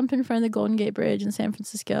go jump in front of the Golden Gate Bridge in San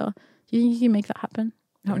Francisco. Do you think you can make that happen?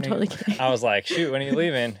 No, I'm totally kidding. I was like, shoot, when are you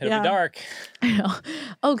leaving? It'll Yeah. be dark. I know.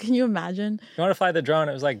 Oh, can you imagine? You want to fly the drone?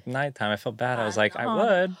 It was like nighttime. I felt bad. I was like, I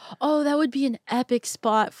would. Oh, that would be an epic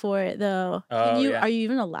spot for it, though. Oh, Can you? yeah. Are you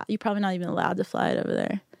even allowed? You're probably not even allowed to fly it over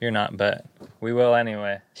there. You're not, but we will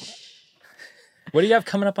anyway. What do you have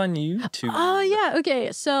coming up on YouTube? Oh, yeah.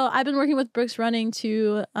 Okay. So I've been working with Brooks Running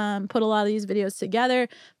to put a lot of these videos together.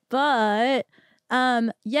 But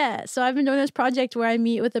yeah, so I've been doing this project where I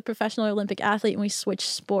meet with a professional Olympic athlete and we switch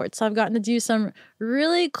sports. So I've gotten to do some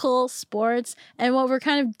really cool sports. And what we're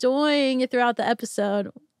kind of doing throughout the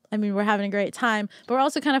episode, I mean, we're having a great time, but we're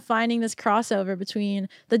also kind of finding this crossover between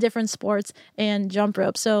the different sports and jump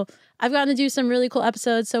rope. So I've gotten to do some really cool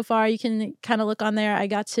episodes so far. You can kind of look on there. I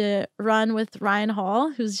got to run with Ryan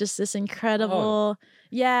Hall, who's just this incredible.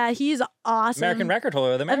 Yeah, he's awesome. American record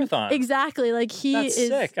holder of the marathon. Exactly. Like That's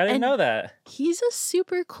sick. I didn't know that. He's a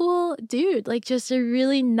super cool dude. Like just a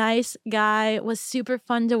really nice guy. Was super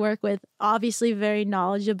fun to work with. Obviously very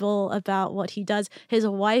knowledgeable about what he does. His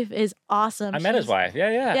wife is awesome. I met his wife. Yeah.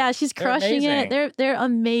 Yeah, she's They're crushing amazing. it. They're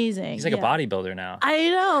amazing. He's like a bodybuilder now. I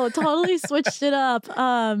know. Totally switched it up.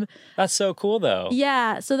 That's so cool though.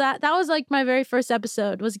 Yeah, so that was like my very first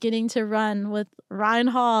episode was getting to run with Ryan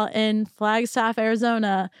Hall in Flagstaff, Arizona.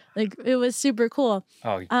 Like it was super cool.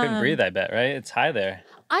 Oh, you couldn't breathe, I bet, right? It's high there.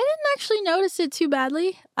 I didn't actually notice it too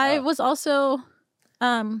badly. I was also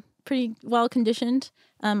pretty well conditioned.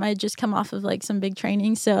 I had just come off of like some big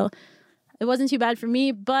training, so it wasn't too bad for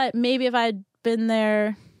me. But maybe if I'd been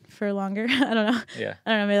there for longer, I don't know. Yeah.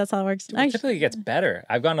 I don't know. Maybe that's how it works. It typically gets better.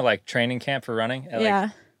 I've gone to like training camp for running. At, Yeah.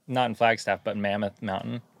 Like, not in Flagstaff, but Mammoth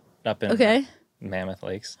Mountain up in Okay. Mammoth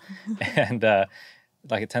Lakes. And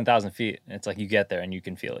like at 10,000 feet, it's like you get there and you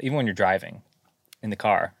can feel it, even when you're driving in the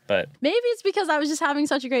car. But Maybe it's because I was just having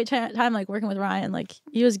such a great time, like working with Ryan. Like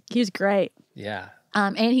he was great. yeah.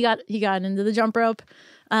 And he got into the jump rope.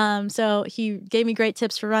 So he gave me great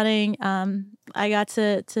tips for running. I got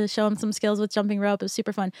to show him some skills with jumping rope. It was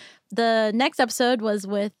super fun. The next episode was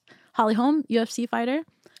with Holly Holm, UFC fighter.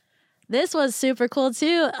 This was super cool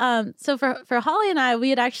too. So for Holly and I, we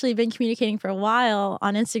had actually been communicating for a while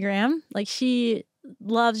on Instagram. Like she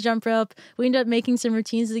loves jump rope. We ended up making some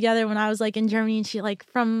routines together when I was like in Germany, and she like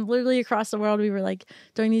from literally across the world, we were like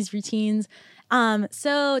doing these routines.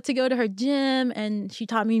 So to go to her gym, and she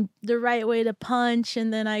taught me the right way to punch,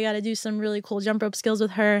 and then I got to do some really cool jump rope skills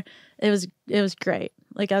with her. It was great.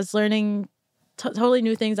 Like I was learning totally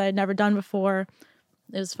new things I had never done before.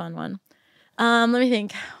 It was a fun one. Let me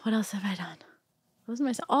think. What else have I done? What was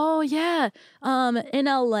my? Oh yeah. In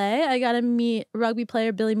LA, I got to meet rugby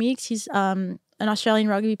player Billy Meeks. He's an Australian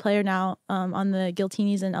rugby player now. On the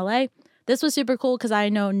Giltinis in LA. This was super cool because I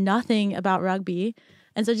know nothing about rugby.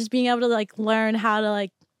 And so just being able to like learn how to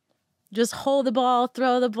like just hold the ball,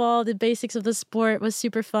 throw the ball, the basics of the sport was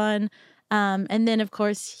super fun. And then of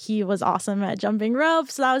course he was awesome at jumping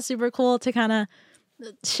rope. So that was super cool to kind of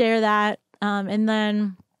share that. And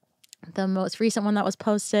then the most recent one that was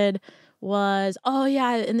posted was,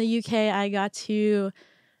 in the UK, I got to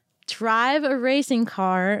drive a racing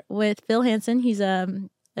car with Phil Hansen. He's a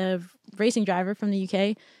a racing driver from the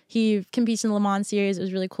UK. He competes in the Le Mans series. It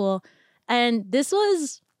was really cool. And this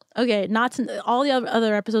was, okay, all the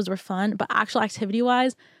other episodes were fun, but actual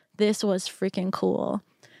activity-wise, this was freaking cool.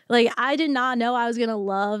 Like, I did not know I was going to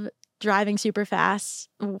love driving super fast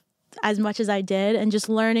as much as I did, and just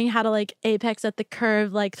learning how to like apex at the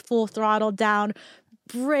curve, like full throttle down,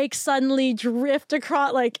 brake suddenly, drift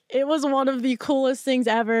across. Like, it was one of the coolest things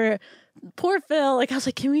ever. Poor Phil, like I was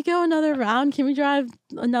like, can we go another round? Can we drive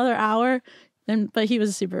another hour? But he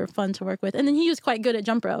was super fun to work with. And then he was quite good at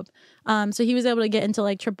jump rope. So he was able to get into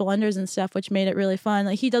like triple unders and stuff, which made it really fun.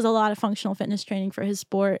 Like, he does a lot of functional fitness training for his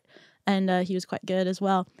sport, and he was quite good as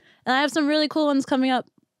well. And I have some really cool ones coming up.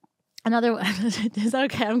 Another one. Is that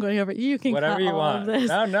okay? I'm going over. You can whatever cut you all want. of this.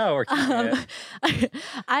 No, we're keeping it.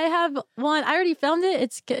 I have one. I already filmed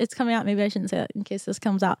it. It's coming out. Maybe I shouldn't say that in case this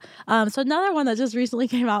comes out. So another one that just recently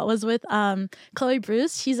came out was with Chloe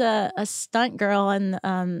Bruce. She's a stunt girl, and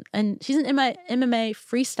she's an MMA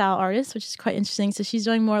freestyle artist, which is quite interesting. So she's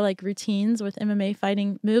doing more like routines with MMA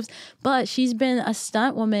fighting moves, but she's been a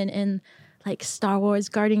stunt woman in like Star Wars,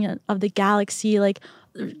 Guardian of the Galaxy, like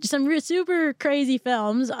some super crazy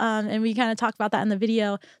films, and we kind of talked about that in the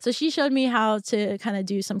video. So she showed me how to kind of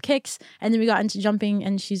do some kicks, and then we got into jumping,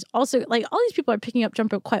 and she's also like, all these people are picking up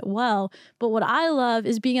jump rope quite well, but what I love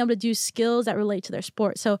is being able to do skills that relate to their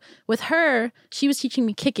sport. So with her, she was teaching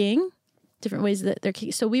me kicking, different ways that they're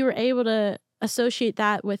kicking, so we were able to associate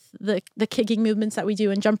that with the kicking movements that we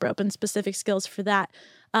do in jump rope and specific skills for that.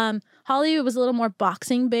 Holly was a little more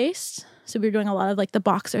boxing based, so we were doing a lot of like the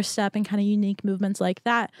boxer step and kind of unique movements like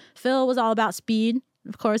that. Phil was all about speed,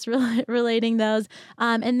 of course, relating those.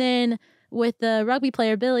 And then with the rugby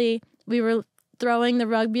player Billy, we were throwing the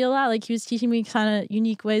rugby a lot. Like, he was teaching me kind of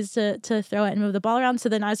unique ways to throw it and move the ball around. So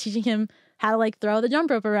then I was teaching him how to like throw the jump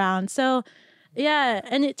rope around. So yeah,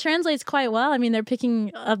 and it translates quite well. I mean, they're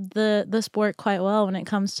picking up the sport quite well when it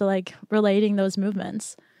comes to like relating those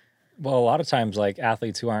movements. Well, a lot of times, like,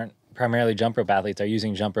 athletes who aren't primarily jump rope athletes are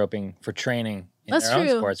using jump roping for training in their own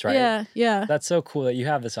sports, right? Yeah. That's so cool that you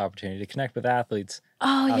have this opportunity to connect with athletes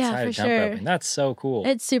outside of jump sure. roping. That's so cool.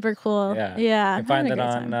 It's super cool. Yeah. You can find that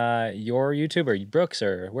on your YouTube or Brooks,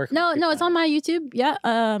 or where? No, it's on my YouTube. Yeah.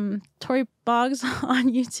 Tori Boggs on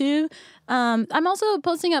YouTube. I'm also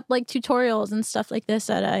posting up like tutorials and stuff like this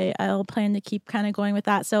that I'll plan to keep kind of going with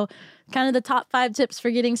that. So kind of the top 5 tips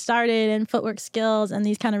for getting started and footwork skills and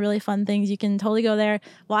these kind of really fun things. You can totally go there,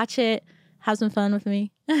 watch it, have some fun with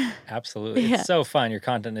me. Absolutely. Yeah. It's so fun. Your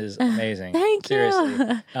content is amazing. Thank you.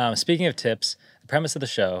 Seriously. Speaking of tips, the premise of the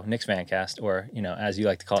show, Nick's Vancast, or, as you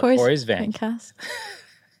like to call it, Tori's Vancast.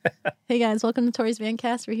 Hey guys, welcome to Tori's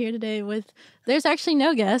Vancast. We're here today with, there's actually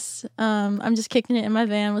no guests. I'm just kicking it in my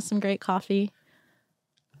van with some great coffee.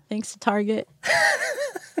 Thanks to Target.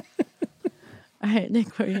 All right,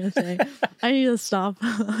 Nick, what are you going to say? I need to stop.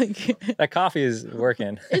 That coffee is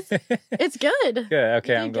working. It's good. Good.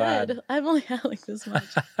 Okay, I'm glad. I've only had like this much.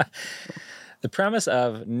 The premise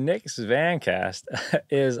of Nick's Vancast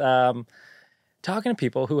is talking to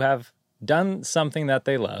people who have done something that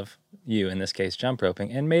they love, you in this case, jump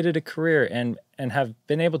roping, and made it a career, and have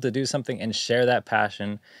been able to do something and share that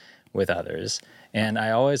passion with others. And I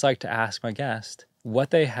always like to ask my guest what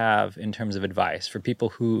they have in terms of advice for people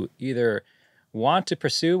who either want to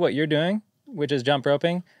pursue what you're doing, which is jump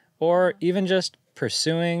roping, or even just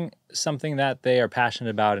pursuing something that they are passionate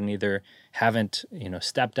about and either haven't,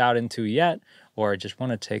 stepped out into yet, or just want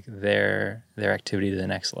to take their activity to the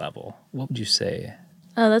next level. What would you say?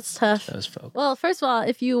 Oh, that's tough. Those folks. Well, first of all,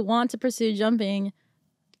 if you want to pursue jumping,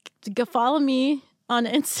 go follow me on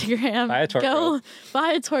Instagram. Buy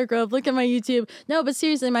a torque rope. Look at my YouTube. No, but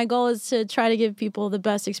seriously, my goal is to try to give people the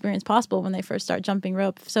best experience possible when they first start jumping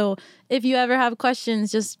rope. So if you ever have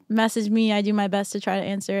questions, just message me. I do my best to try to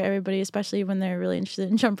answer everybody, especially when they're really interested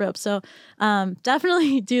in jump rope. So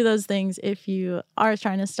definitely do those things if you are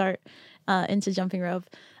trying to start into jumping rope.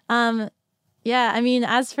 Yeah, I mean,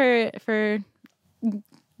 as for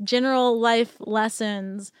general life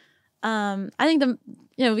lessons, I think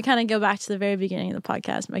we kind of go back to the very beginning of the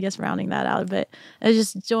podcast, I guess rounding that out a bit, is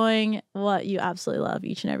just doing what you absolutely love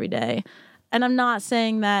each and every day. And I'm not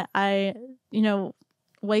saying that I,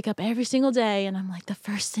 wake up every single day and I'm like, the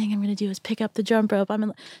first thing I'm going to do is pick up the jump rope.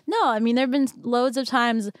 No, I mean, there have been loads of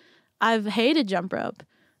times I've hated jump rope.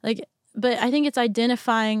 But I think it's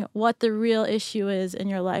identifying what the real issue is in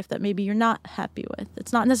your life that maybe you're not happy with.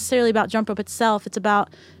 It's not necessarily about jump rope itself. It's about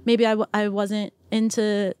maybe I wasn't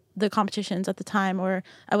into the competitions at the time, or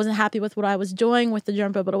I wasn't happy with what I was doing with the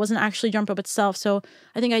jump rope, but it wasn't actually jump rope itself. So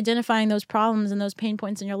I think identifying those problems and those pain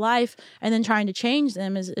points in your life and then trying to change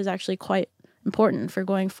them is actually quite important for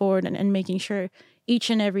going forward and making sure each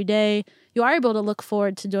and every day, you are able to look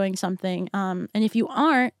forward to doing something. And if you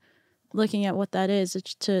aren't looking at what that is,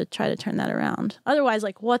 it's to try to turn that around. Otherwise,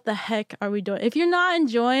 like, what the heck are we doing? If you're not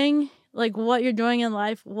enjoying like what you're doing in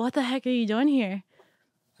life, what the heck are you doing here?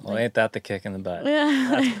 Well, ain't that the kick in the butt? Yeah.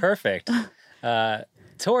 That's perfect.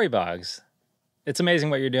 Tori Boggs, it's amazing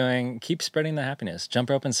what you're doing. Keep spreading the happiness. Jump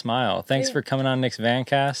rope and smile. Thanks for coming on Nick's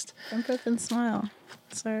Vancast. Jump rope and smile,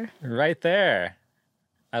 sir. Right there.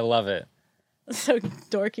 I love it. So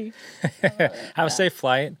dorky. Have a safe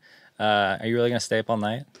flight. Are you really going to stay up all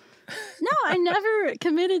night? No, I never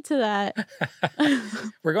committed to that.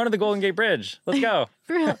 We're going to the Golden Gate Bridge. Let's go.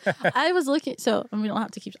 For real. I was looking, so we don't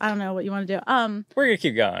have to keep, I don't know what you want to do. We're going to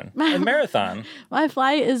keep going. A marathon. My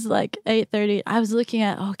flight is like 8:30. I was looking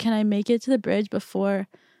at, can I make it to the bridge before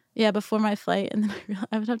my flight? And then I realized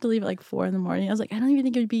I would have to leave at like 4 a.m. I was like, I don't even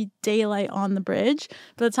think it would be daylight on the bridge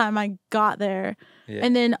by the time I got there. Yeah.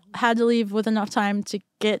 And then had to leave with enough time to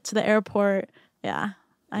get to the airport. Yeah,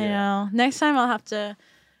 I know. Next time I'll have to,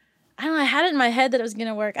 I don't know, I had it in my head that it was going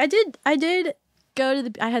to work. I did go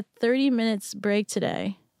to I had 30 minutes break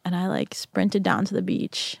today, and I like sprinted down to the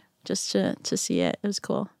beach just to see it. It was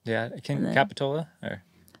cool. Yeah, Capitola or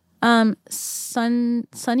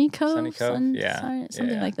Sunny Cove? Something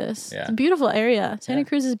like this. Yeah. It's a beautiful area. Santa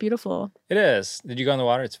Cruz is beautiful. It is. Did you go in the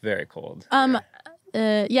water? It's very cold.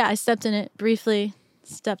 Yeah, I stepped in it briefly.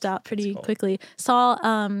 Stepped out pretty quickly. Saw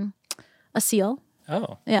a seal.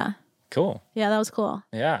 Oh. Yeah. Cool. Yeah, that was cool.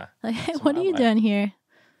 Yeah. Like, hey, what are you doing here?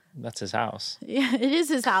 That's his house. Yeah, it is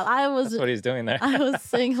his house. That's what he's doing there. I was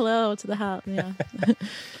saying hello to the house. Yeah.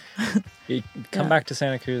 You come back to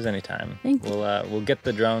Santa Cruz anytime. Thank you. We'll get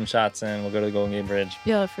the drone shots in. We'll go to the Golden Gate Bridge.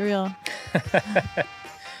 Yeah, for real.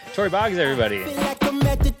 Tori Boggs, everybody. I feel like I'm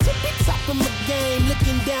at the tippy top of my game,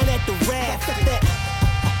 looking down at the raft.